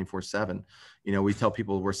sport 24/7. You know, we tell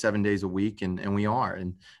people we're 7 days a week, and we are.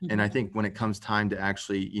 And I think when it comes time to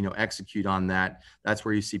actually, you know, execute on that, that's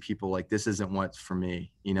where you see people like, this isn't what's for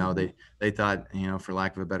me. You know, they thought, you know, for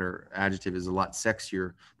lack of a better adjective, is a lot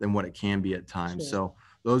sexier than what it can be at times. Sure. So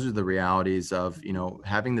those are the realities of, you know,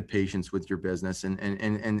 having the patience with your business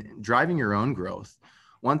and driving your own growth.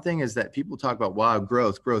 One thing is that people talk about, wow,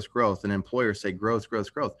 growth, growth, growth, and employers say growth,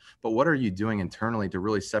 growth, growth. But what are you doing internally to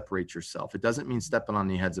really separate yourself? It doesn't mean stepping on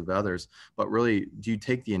the heads of others, but really, do you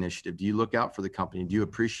take the initiative? Do you look out for the company? Do you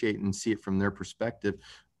appreciate and see it from their perspective?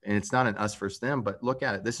 And it's not an us versus them, but look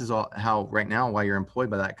at it. This is all how right now, while you're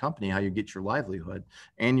employed by that company, how you get your livelihood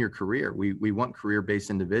and your career. We want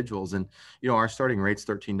career-based individuals, and you know, our starting rate's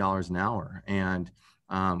 $13 an hour, and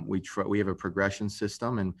we have a progression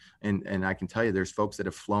system, and I can tell you, there's folks that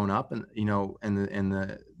have flown up, and you know, and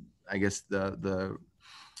the I guess the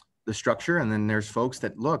structure, and then there's folks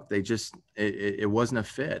that look, they just it wasn't a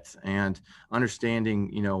fit, and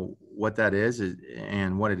understanding, you know, what that is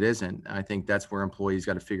and what it isn't. I think that's where employees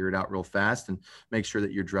got to figure it out real fast and make sure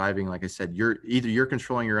that you're driving, like I said, you're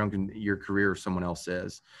controlling your career, or someone else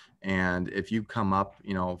is. And if you come up,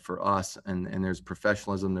 you know, for us, and there's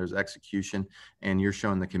professionalism, there's execution, and you're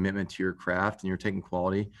showing the commitment to your craft and you're taking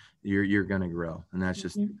quality, you're going to grow. And that's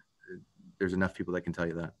just, there's enough people that can tell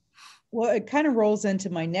you that. Well, it kind of rolls into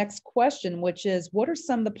my next question, which is, what are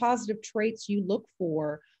some of the positive traits you look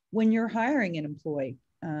for when you're hiring an employee?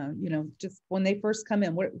 You know, just when they first come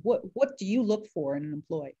in, what do you look for in an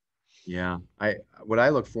employee? Yeah, what I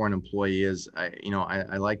look for in an employee is,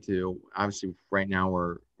 I like to, obviously right now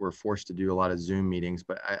we're forced to do a lot of Zoom meetings,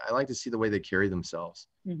 but I like to see the way they carry themselves.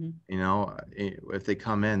 You know, if they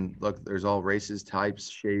come in, look, there's all races, types,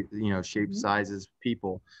 shape, you know, shape, sizes,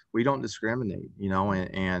 people. We don't discriminate, you know,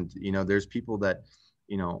 and you know, there's people that,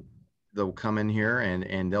 you know, they'll come in here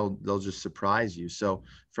and they'll just surprise you. So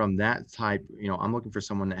from that type, you know, I'm looking for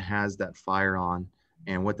someone that has that fire on.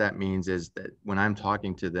 And what that means is that when I'm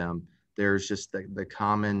talking to them, there's just the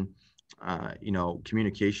common, you know,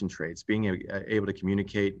 communication traits, being able to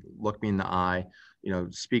communicate, look me in the eye, you know,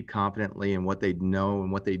 speak confidently in what they know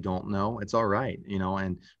and what they don't know. It's all right, you know,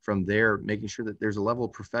 and from there, making sure that there's a level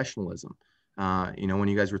of professionalism. You know, when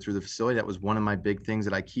you guys were through the facility, that was one of my big things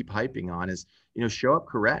that I keep hyping on is, you know, show up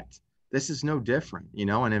correct. This is no different, you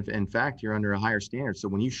know, and if in fact you're under a higher standard. So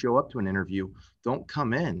when you show up to an interview, don't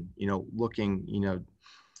come in, you know, looking, you know,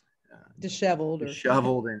 Disheveled or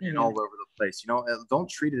shoveled and all over the place. You know, don't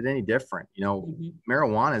treat it any different. You know,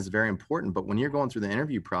 marijuana is very important, but when you're going through the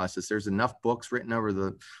interview process, there's enough books written over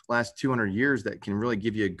the last 200 years that can really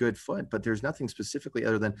give you a good foot, but there's nothing specifically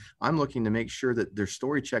other than I'm looking to make sure that their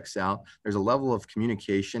story checks out. There's a level of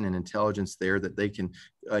communication and intelligence there that they can,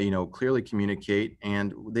 you know, clearly communicate.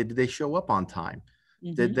 And did they show up on time?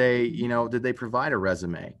 Did they, you know, did they provide a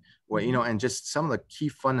resume? Well, you know, and just some of the key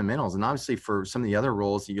fundamentals. And obviously for some of the other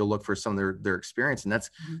roles, you'll look for some of their experience. And that's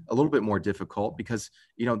a little bit more difficult because,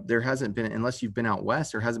 you know, there hasn't been, unless you've been out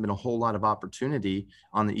West, there hasn't been a whole lot of opportunity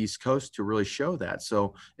on the East Coast to really show that.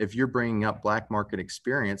 So if you're bringing up black market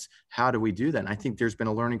experience, how do we do that? And I think there's been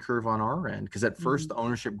a learning curve on our end, because at first the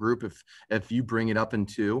ownership group, if you bring it up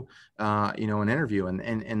into, you know, an interview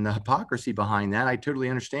and the hypocrisy behind that, I totally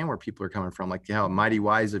understand where people are coming from. Like, how mighty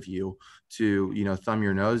wise of you to, you know, thumb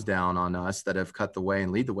your nose down on us that have cut the way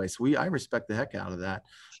and lead the way. So I respect the heck out of that.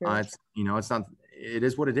 It's, you know, it's not, it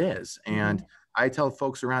is what it is. And I tell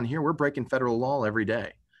folks around here, we're breaking federal law every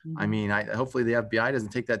day. I mean, hopefully the FBI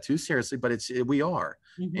doesn't take that too seriously, but we are.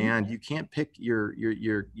 And you can't pick your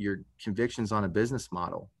convictions on a business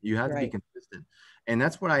model. You have to be consistent. And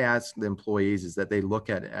that's what I ask the employees, is that they look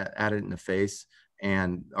at it in the face,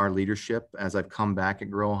 and our leadership, as I've come back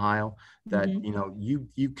at Grow Ohio, that, you know,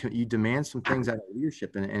 you demand some things out of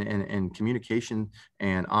leadership and communication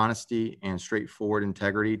and honesty and straightforward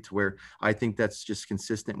integrity, to where I think that's just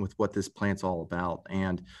consistent with what this plant's all about.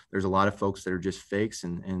 And there's a lot of folks that are just fakes,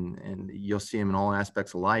 and you'll see them in all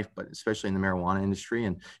aspects of life, but especially in the marijuana industry.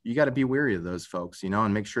 And you got to be wary of those folks, you know,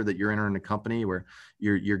 and make sure that you're entering a company where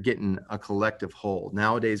you're getting a collective whole.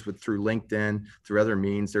 Nowadays, through LinkedIn, through other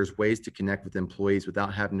means, there's ways to connect with employees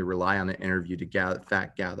without having to rely on an interview to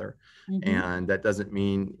gather. And that doesn't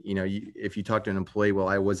mean, you know, if you talk to an employee, well,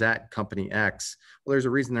 I was at company X, well, there's a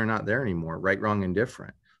reason they're not there anymore, right, wrong, and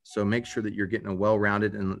different. So make sure that you're getting a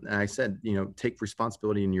well-rounded, and I said, you know, take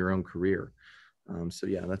responsibility in your own career. So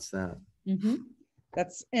yeah, that's that.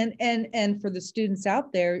 That's, and for the students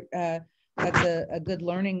out there, that's a good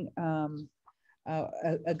learning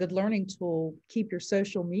a good learning tool. Keep your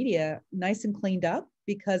social media nice and cleaned up,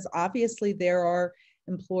 because obviously there are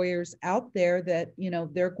employers out there that,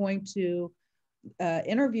 they're going to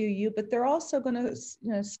interview you, but they're also going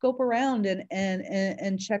to, scope around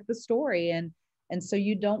and check the story. And so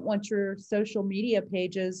you don't want your social media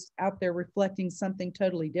pages out there reflecting something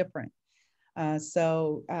totally different. Just,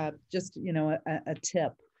 a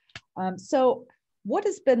tip. So what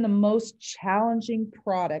has been the most challenging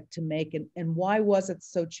product to make, and why was it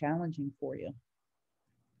so challenging for you?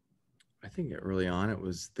 I think early on it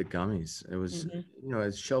was the gummies. It was, Mm-hmm.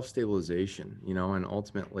 it's shelf stabilization, and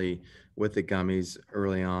ultimately with the gummies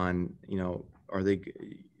early on, are they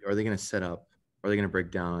going to set up? Are they going to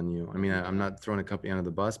break down on you? I mean, I'm not throwing a company under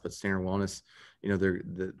the bus, but Standard Wellness,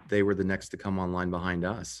 they were the next to come online behind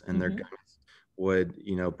us, and their Mm-hmm. gummies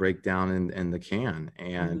would, break down in the can.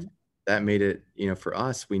 And Mm-hmm. that made it, for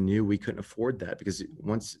us, we knew we couldn't afford that, because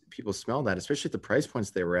once people smell that, especially at the price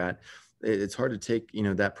points they were at, it's hard to take,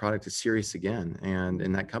 that product as serious again. And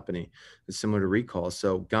in that company, it's similar to recalls.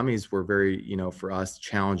 So gummies were very, for us,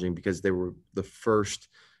 challenging, because they were the first,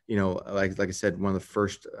 like I said, one of the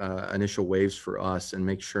first initial waves for us, and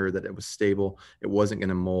make sure that it was stable. It wasn't going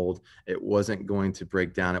to mold. It wasn't going to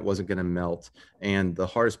break down. It wasn't going to melt. And the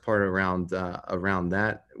hardest part around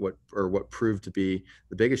that, what proved to be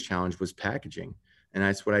the biggest challenge, was packaging. And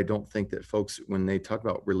that's what I don't think that folks, when they talk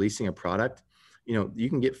about releasing a product, you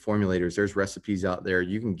can get formulators, there's recipes out there,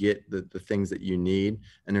 you can get the things that you need,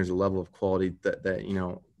 and there's a level of quality that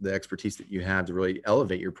the expertise that you have to really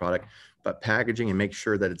elevate your product. But packaging, and make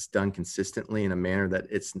sure that it's done consistently in a manner that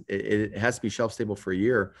it has to be shelf stable for a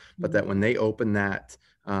year, but that when they open that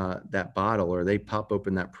bottle, or they pop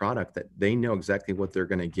open that product, that they know exactly what they're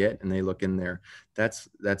going to get, and they look in there. That's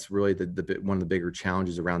really one of the bigger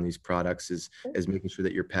challenges around these products, is making sure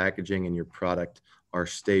that your packaging and your product are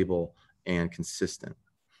stable and consistent.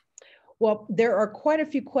 Well, there are quite a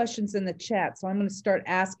few questions in the chat, so I'm going to start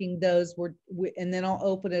asking those, and then I'll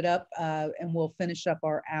open it up, and we'll finish up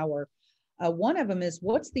our hour. One of them is,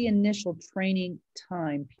 what's the initial training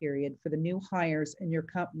time period for the new hires in your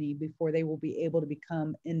company before they will be able to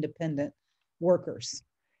become independent workers?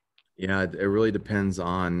 Yeah, it really depends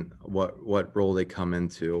on what role they come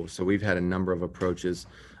into. So we've had a number of approaches.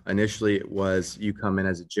 Initially, it was, you come in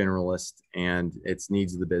as a generalist, and it's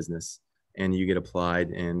needs of the business, and you get applied.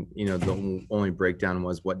 And the only breakdown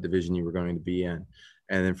was what division you were going to be in,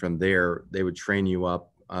 and then from there they would train you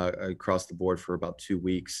up across the board for about 2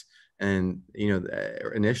 weeks. And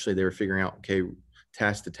initially they were figuring out, okay,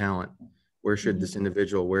 task to talent. Where should this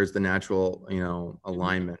individual? Where's the natural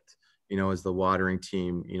alignment? As the watering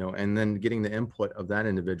team, and then getting the input of that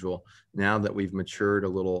individual. Now that we've matured a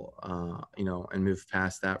little, and moved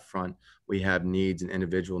past that front, we have needs and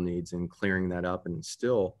individual needs, and clearing that up, and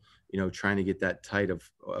still, trying to get that tight of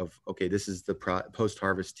okay, this is the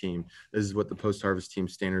post-harvest team. This is what the post-harvest team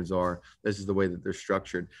standards are. This is the way that they're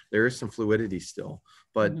structured. There is some fluidity still,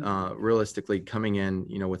 but realistically, coming in,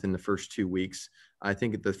 within the first 2 weeks, I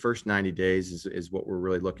think the first 90 days is what we're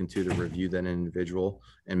really looking to review that individual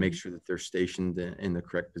and make sure that they're stationed in the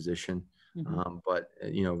correct position. But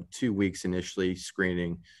 2 weeks initially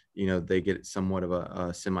screening, they get somewhat of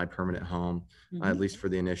a semi-permanent home, at least for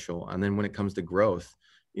the initial. And then when it comes to growth,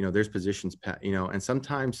 there's positions, and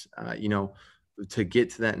sometimes, to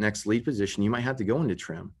get to that next lead position, you might have to go into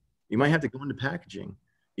trim. You might have to go into packaging.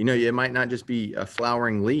 It might not just be a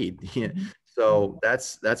flowering lead. So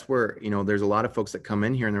that's where, there's a lot of folks that come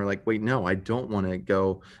in here and they're like, wait, no, I don't want to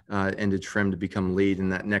go into trim to become lead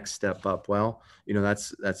and that next step up. Well,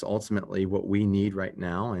 that's ultimately what we need right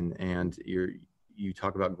now. And you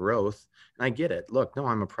talk about growth, and I get it. Look, no,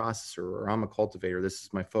 I'm a processor, or I'm a cultivator. This is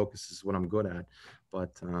my focus. This is what I'm good at.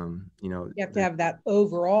 But, you have to have that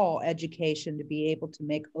overall education to be able to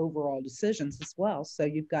make overall decisions as well. So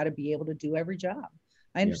you've got to be able to do every job.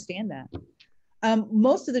 I understand that.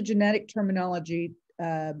 Most of the genetic terminology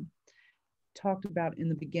talked about in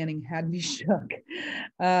the beginning had me shook.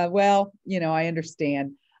 Well, I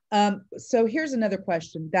understand. So here's another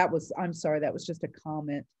question. I'm sorry, that was just a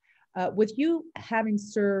comment. With you having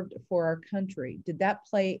served for our country, did that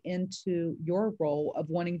play into your role of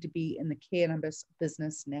wanting to be in the cannabis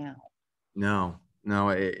business now? No, now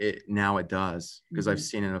it does, because I've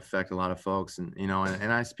seen it affect a lot of folks. And,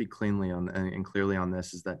 and I speak cleanly on and clearly on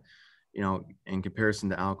this, is that, in comparison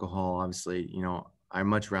to alcohol, obviously, I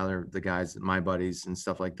much rather the guys, my buddies and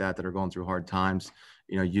stuff like that are going through hard times,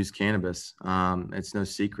 use cannabis. It's no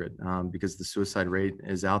secret, because the suicide rate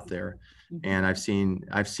is out there. And I've seen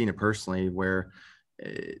it personally, where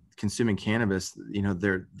consuming cannabis,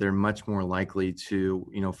 they're much more likely to,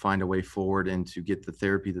 find a way forward and to get the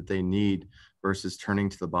therapy that they need versus turning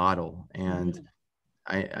to the bottle. And Mhm.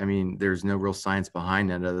 I mean, there's no real science behind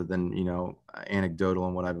that other than, anecdotal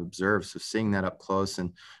and what I've observed. So seeing that up close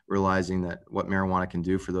and realizing that what marijuana can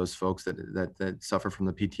do for those folks that suffer from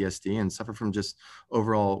the PTSD and suffer from just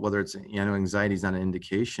overall, whether it's, anxiety is not an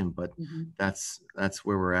indication, but Mhm. that's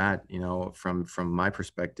where we're at, from my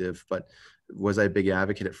perspective. But was I a big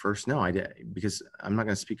advocate at first? No, I did, because I'm not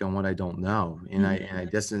going to speak on what I don't know. And Mhm. I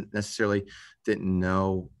didn't necessarily didn't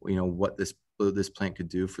know, what this plant could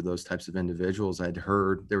do for those types of individuals. I'd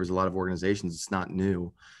heard there was a lot of organizations. It's not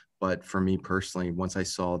new, but for me personally, once I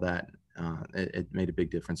saw that, it made a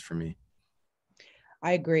big difference for me.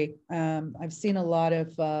 I agree. I've seen a lot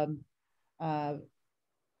of uh,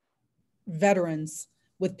 veterans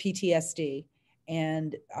with PTSD,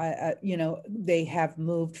 and they have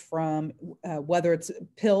moved from whether it's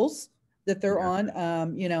pills that they're Yeah, on,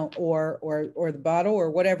 or the bottle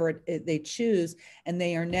or whatever they choose, and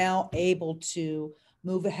they are now able to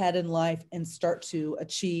move ahead in life and start to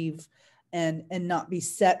achieve and not be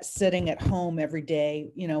sitting at home every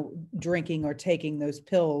day, drinking or taking those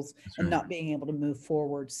pills that's and right. not being able to move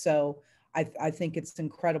forward. So I think it's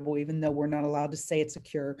incredible, even though we're not allowed to say it's a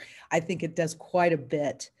cure. I think it does quite a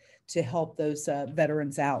bit to help those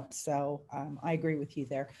veterans out. So I agree with you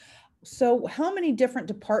there. So, how many different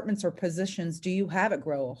departments or positions do you have at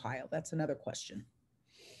Grow Ohio? That's another question.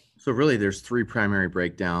 So really, there's three primary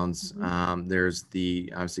breakdowns. Mhm. There's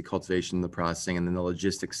the obviously cultivation, the processing, and then the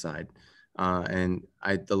logistics side. The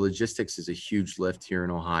logistics is a huge lift here in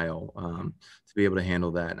Ohio, to be able to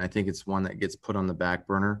handle that. And I think it's one that gets put on the back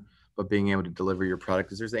burner, but being able to deliver your product,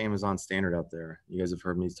 because there's the Amazon standard out there. You guys have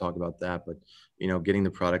heard me talk about that, but getting the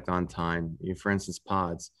product on time. For instance,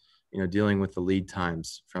 pods. Dealing with the lead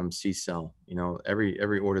times from C-Cell.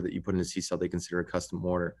 Every order that you put into C-Cell, they consider a custom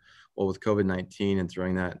order. Well, with COVID-19 and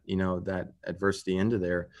throwing that adversity into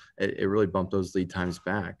there, it really bumped those lead times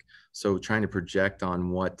back. So trying to project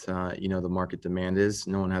on what the market demand is,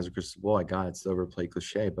 no one has a crystal ball. I got it's the overplayed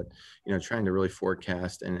cliche, but trying to really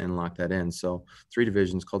forecast and lock that in. So three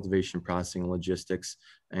divisions: cultivation, processing, and logistics.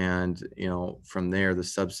 And from there, the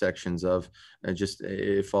subsections of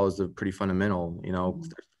it follows the pretty fundamental. Mhm. There's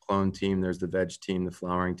the clone team, there's the veg team, the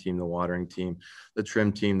flowering team, the watering team, the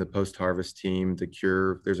trim team, the post-harvest team, the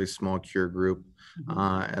cure. There's a small cure group,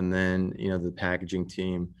 Mhm. and then the packaging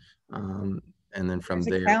team, and then from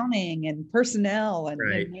There's there. accounting and personnel, and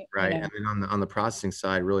Right, right. And then on the processing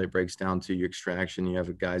side, really it breaks down to your extraction. You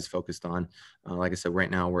have guys focused on, like I said, right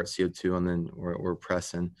now we're at CO2, and then we're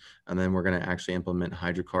pressing, and then we're going to actually implement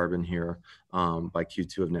hydrocarbon here by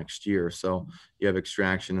Q2 of next year. So you have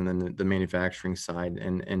extraction, and then the manufacturing side,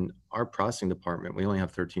 and our processing department, we only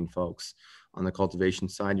have 13 folks. On the cultivation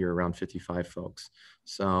side, you're around 55 folks.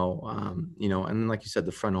 So, and then like you said,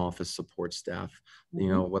 the front office support staff,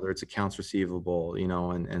 Mhm. whether it's accounts receivable,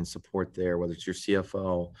 and support there, whether it's your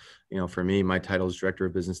CFO, for me, my title is director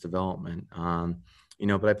of business development.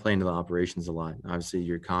 But I play into the operations a lot. Obviously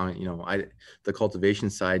your comment, the cultivation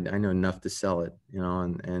side, I know enough to sell it,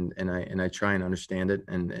 and I try and understand it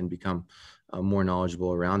and become more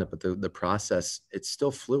knowledgeable around it. But the process, it's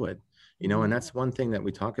still fluid. And Mhm. that's one thing that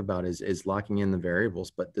we talk about is locking in the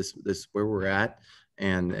variables. But this where we're at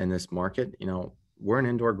and this market, we're an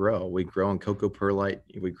indoor grow. We grow in cocoa perlite.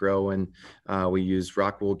 We grow in, we use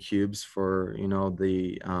rock wool cubes for,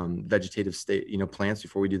 the vegetative state, plants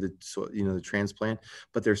before we do the transplant.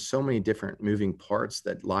 But there's so many different moving parts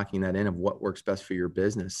that locking that in of what works best for your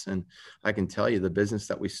business. And I can tell you the business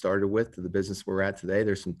that we started with to the business we're at today,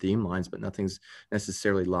 there's some theme lines, but nothing's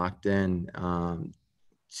necessarily locked in,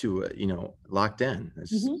 locked in.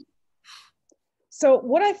 Mhm. So,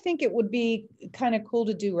 what I think it would be kind of cool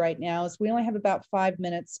to do right now is we only have about 5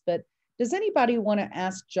 minutes, but does anybody want to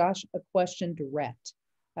ask Josh a question direct?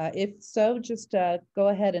 If so, just go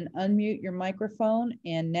ahead and unmute your microphone,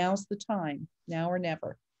 and now's the time, now or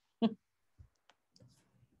never.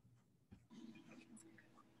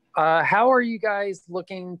 How are you guys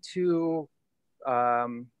looking to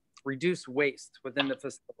reduce waste within the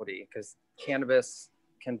facility? Because cannabis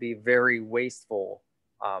can be very wasteful.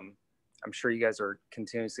 I'm sure you guys are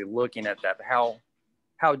continuously looking at that. But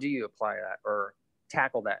how do you apply that or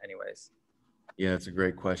tackle that, anyways? Yeah, that's a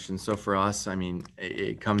great question. So for us, I mean,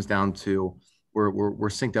 it comes down to we're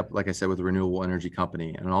synced up, like I said, with a renewable energy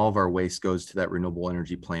company, and all of our waste goes to that renewable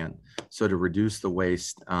energy plant. So to reduce the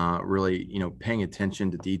waste, really, paying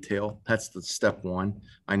attention to detail, that's the step one.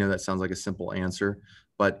 I know that sounds like a simple answer,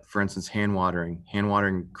 but for instance, hand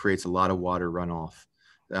watering creates a lot of water runoff.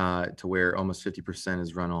 to where almost 50%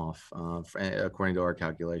 is runoff, according to our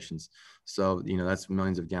calculations. So, that's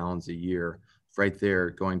millions of gallons a year right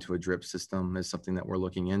there. Going to a drip system is something that we're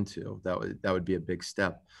looking into. That would be a big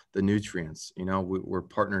step. The nutrients, we're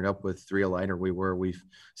partnered up with 3Elite, or we've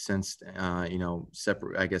since,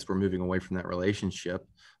 separate. I guess we're moving away from that relationship,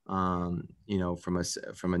 from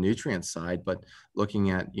a nutrient side, but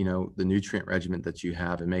looking at, the nutrient regimen that you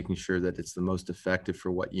have and making sure that it's the most effective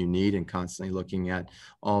for what you need, and constantly looking at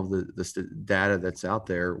all of the data that's out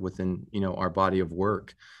there within, our body of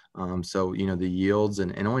work. So, the yields,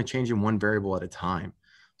 and only changing one variable at a time.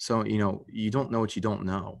 So, you don't know what you don't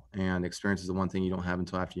know, and experience is the one thing you don't have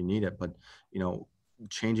until after you need it. But,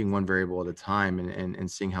 changing one variable at a time, and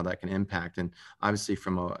seeing how that can impact. And obviously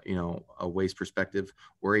from a waste perspective,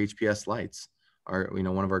 we're HPS lights.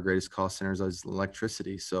 One of our greatest cost centers is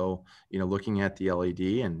electricity. So, looking at the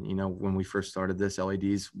LED, and, when we first started this,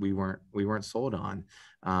 LEDs, we weren't sold on,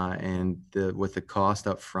 and with the cost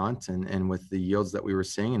up front, and with the yields that we were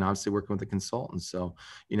seeing, and obviously working with the consultants. So,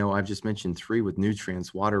 I've just mentioned three with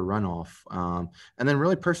nutrients, water runoff, and then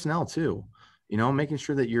really personnel too. Making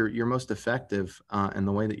sure that you're most effective in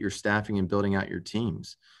the way that you're staffing and building out your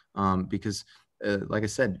teams. Because like I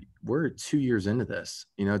said, we're 2 years into this,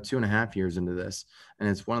 2.5 years into this. And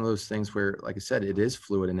it's one of those things where, like I said, it is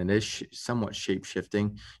fluid, and it is somewhat shape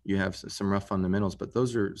shifting. You have some rough fundamentals, but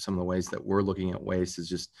those are some of the ways that we're looking at waste. Is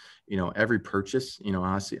just, every purchase,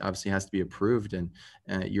 obviously has to be approved, and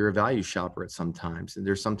you're a value shopper at sometimes. And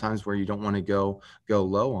there's sometimes where you don't want to go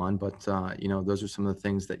low on, but those are some of the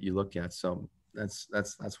things that you look at. So that's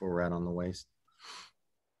where we're at on the waste.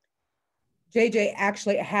 JJ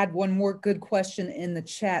actually had one more good question in the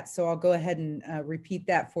chat, so I'll go ahead and repeat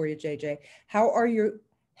that for you, JJ. How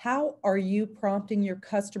are you prompting your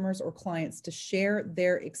customers or clients to share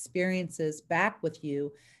their experiences back with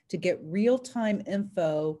you to get real-time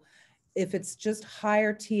info? If it's just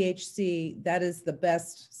higher THC, that is the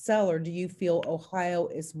best seller. Do you feel Ohio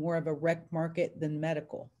is more of a rec market than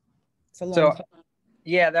medical? It's a long time.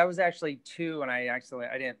 Yeah, that was actually two, and I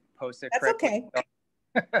didn't post it correctly. That's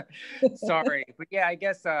okay. Sorry. But yeah, I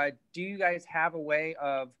guess, do you guys have a way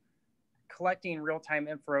of collecting real-time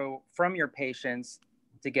info from your patients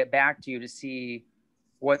to get back to you to see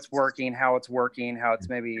what's working, how it's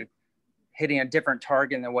maybe hitting a different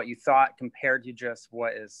target than what you thought, compared to just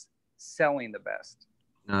what is selling the best?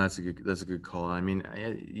 No, that's a good call. I mean,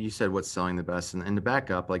 you said what's selling the best, and to back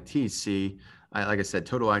up, like THC, like I said,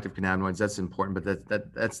 total active cannabinoids, that's important, but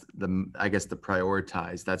that's I guess the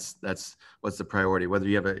prioritized. That's what's the priority. Whether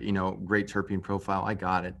you have a great terpene profile, I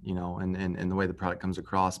got it, and the way the product comes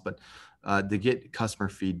across, but to get customer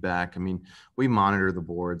feedback, I mean, we monitor the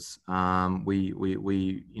boards. We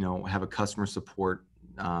have a customer support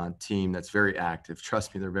team that's very active.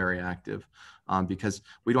 Trust me, they're very active. Because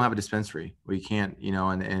we don't have a dispensary. We can't,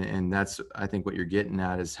 and that's, I think what you're getting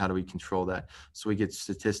at is, how do we control that? So we get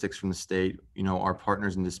statistics from the state, our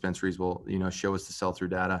partners in dispensaries will, show us the sell-through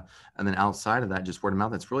data. And then outside of that, just word of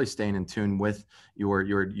mouth, that's really staying in tune with your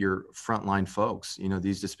frontline folks,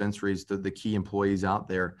 these dispensaries, the key employees out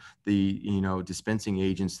there, the, dispensing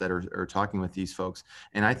agents that are talking with these folks.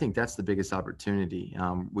 And I think that's the biggest opportunity.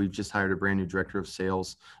 We've just hired a brand new director of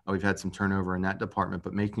sales. We've had some turnover in that department,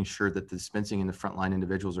 but making sure that the dispensing and the frontline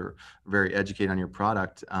individuals are very educated on your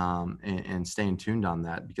product, and staying tuned on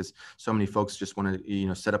that, because so many folks just want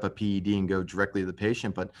to set up a PED and go directly to the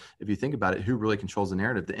patient. But if you think about it, who really controls the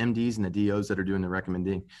narrative? The MDs and the DOs that are doing the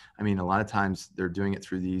recommending. I mean, a lot of times they're doing it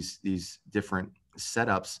through these different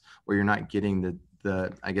setups where you're not getting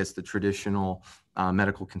the I guess the traditional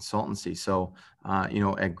medical consultancy. So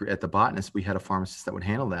at the botanist, we had a pharmacist that would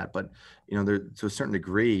handle that, but there, to a certain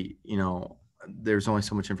degree, there's only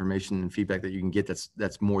so much information and feedback that you can get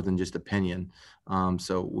that's more than just opinion.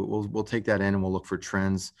 So we'll take that in, and we'll look for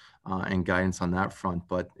trends and guidance on that front.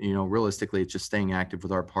 But realistically, it's just staying active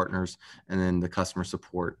with our partners, and then the customer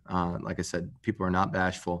support. Like I said, people are not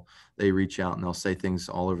bashful. They reach out and they'll say things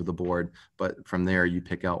all over the board. But from there, you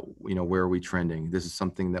pick out where are we trending. This is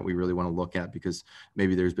something that we really want to look at, because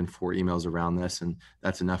maybe there's been 4 emails around this, and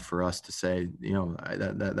that's enough for us to say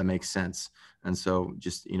that makes sense. And so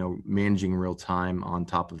just, managing real time on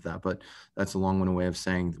top of that. But that's a long-winded way of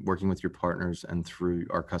saying working with your partners and through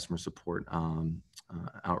our customer support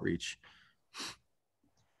outreach.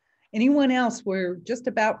 Anyone else? We're just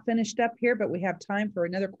about finished up here, but we have time for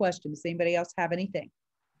another question. Does anybody else have anything?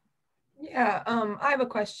 Yeah, I have a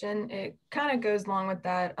question. It kind of goes along with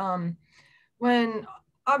that. When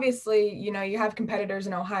obviously, you have competitors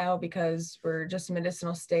in Ohio because we're just a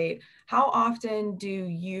medicinal state. How often do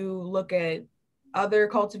you look at other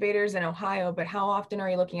cultivators in Ohio, but how often are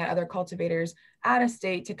you looking at other cultivators out of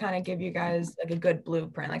state to kind of give you guys like a good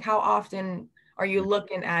blueprint? Like how often are you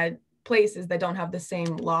looking at places that don't have the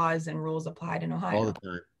same laws and rules applied in All Ohio? the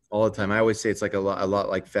time. All the time. I always say it's like a lot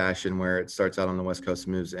like fashion, where it starts out on the West Coast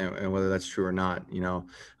and moves, and whether that's true or not,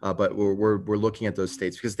 but we're looking at those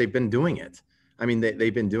states because they've been doing it. I mean,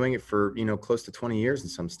 they've been doing it for, close to 20 years in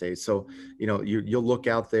some states. So, you'll look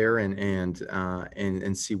out there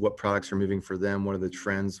and see what products are moving for them. What are the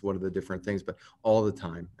trends? What are the different things? But all the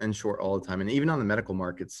time, in short, all the time. And even on the medical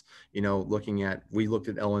markets, we looked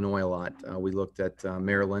at Illinois a lot. We looked at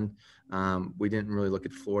Maryland. We didn't really look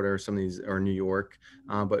at Florida or some of these, or New York,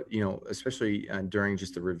 but especially during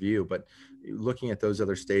just the review. But looking at those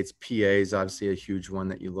other states, PA is obviously a huge one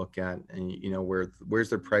that you look at, and where's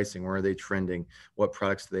their pricing, where are they trending, what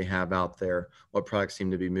products do they have out there, what products seem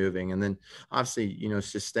to be moving, and then obviously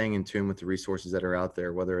it's just staying in tune with the resources that are out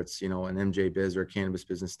there, whether it's an MJ Biz or Cannabis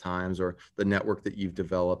Business Times or the network that you've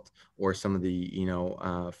developed, or some of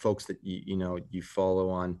the folks that you follow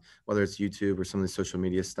on, whether it's YouTube or some of the social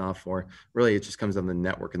media stuff, or really it just comes on the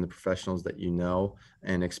network and the professionals that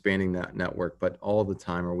and expanding that network. But all the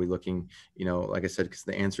time are we looking, like I said, because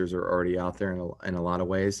the answers are already out there in a lot of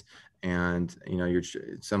ways. And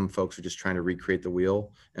some folks are just trying to recreate the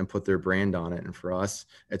wheel and put their brand on it. And for us,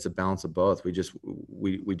 it's a balance of both. We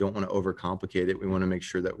don't want to overcomplicate it. We want to make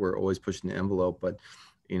sure that we're always pushing the envelope, but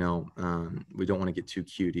we don't want to get too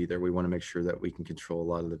cute either. We want to make sure that we can control a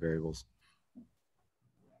lot of the variables.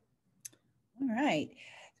 All right.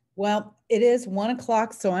 Well, it is 1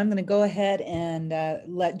 o'clock, so I'm going to go ahead and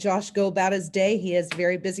let Josh go about his day. He is a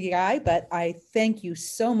very busy guy, but I thank you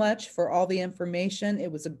so much for all the information.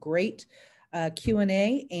 It was a great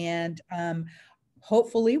Q&A, and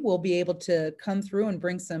hopefully we'll be able to come through and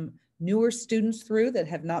bring some newer students through that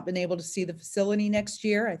have not been able to see the facility next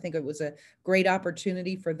year. I think it was a great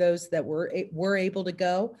opportunity for those that were able to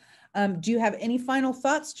go. Do you have any final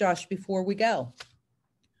thoughts, Josh, before we go?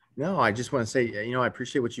 No, I just want to say, I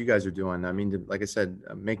appreciate what you guys are doing. I mean, like I said,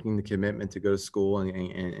 making the commitment to go to school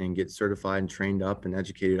and get certified and trained up and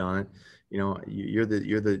educated on it. You're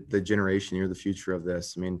the generation, you're the future of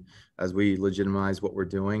this. I mean, as we legitimize what we're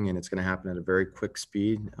doing, and it's going to happen at a very quick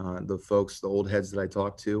speed. The old heads that I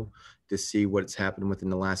talk to see what's happened within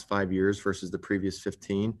the last 5 years versus the previous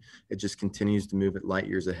 15, it just continues to move at light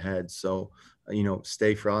years ahead. So,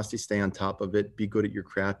 stay frosty, stay on top of it, be good at your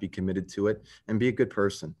craft, be committed to it, and be a good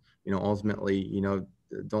person. Ultimately,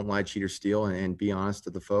 don't lie, cheat, or steal, and be honest to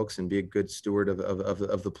the folks, and be a good steward of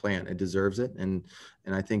the plant. It deserves it. And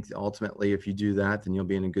I think ultimately, if you do that, then you'll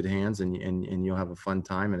be in good hands, and you'll have a fun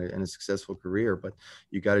time and a successful career. But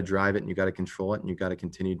you got to drive it, and you got to control it, and you got to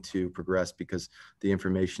continue to progress, because the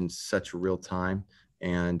information's such real time.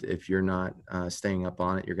 And if you're not staying up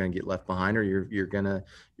on it, you're going to get left behind, or you're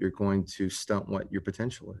going to stunt what your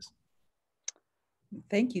potential is.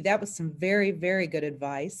 Thank you. That was some very, very good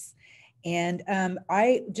advice. And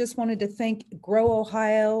I just wanted to thank Grow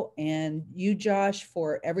Ohio and you, Josh,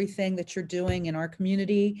 for everything that you're doing in our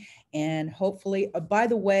community. And hopefully, by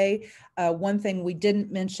the way, one thing we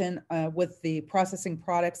didn't mention with the processing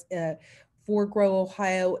products for Grow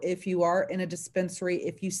Ohio, if you are in a dispensary,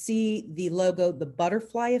 if you see the logo, the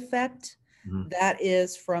butterfly effect, that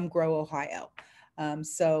is from Grow Ohio.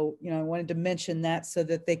 So, I wanted to mention that so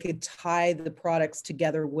that they could tie the products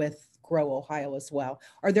together with Grow Ohio as well.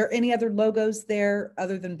 Are there any other logos there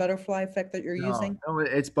other than Butterfly Effect that you're using? No,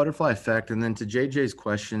 it's Butterfly Effect. And then to JJ's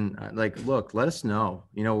question, look, let us know.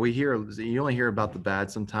 You only hear about the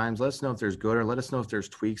bad sometimes. Let us know if there's good, or let us know if there's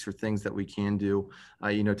tweaks or things that we can do,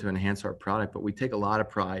 to enhance our product. But we take a lot of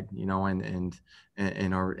pride, and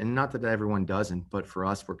not that everyone doesn't, but for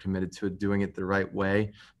us, we're committed to doing it the right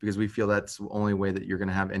way, because we feel that's the only way that you're going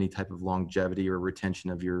to have any type of longevity or retention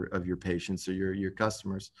of your patients or your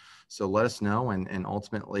customers. So let us know, and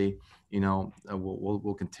ultimately,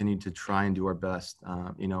 we'll continue to try and do our best.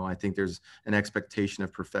 I think there's an expectation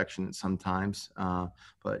of perfection sometimes,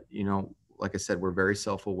 but like I said, we're very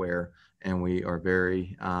self-aware, and we are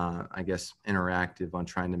very, interactive on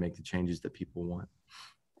trying to make the changes that people want.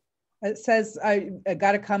 It says, I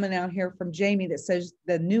got a comment out here from Jamie that says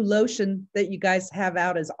the new lotion that you guys have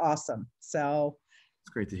out is awesome. So it's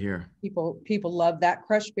great to hear. People love that.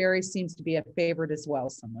 Crushed berry seems to be a favorite as well,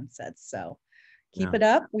 someone said. So keep it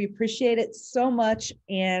up. We appreciate it so much.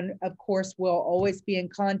 And of course, we'll always be in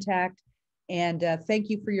contact. And thank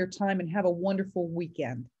you for your time, and have a wonderful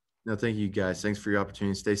weekend. No, thank you guys. Thanks for your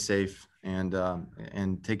opportunity. Stay safe and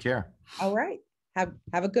take care. All right. Have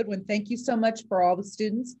a good one. Thank you so much for all the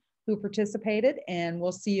students who participated, and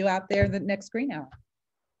we'll see you out there in the next Green Hour.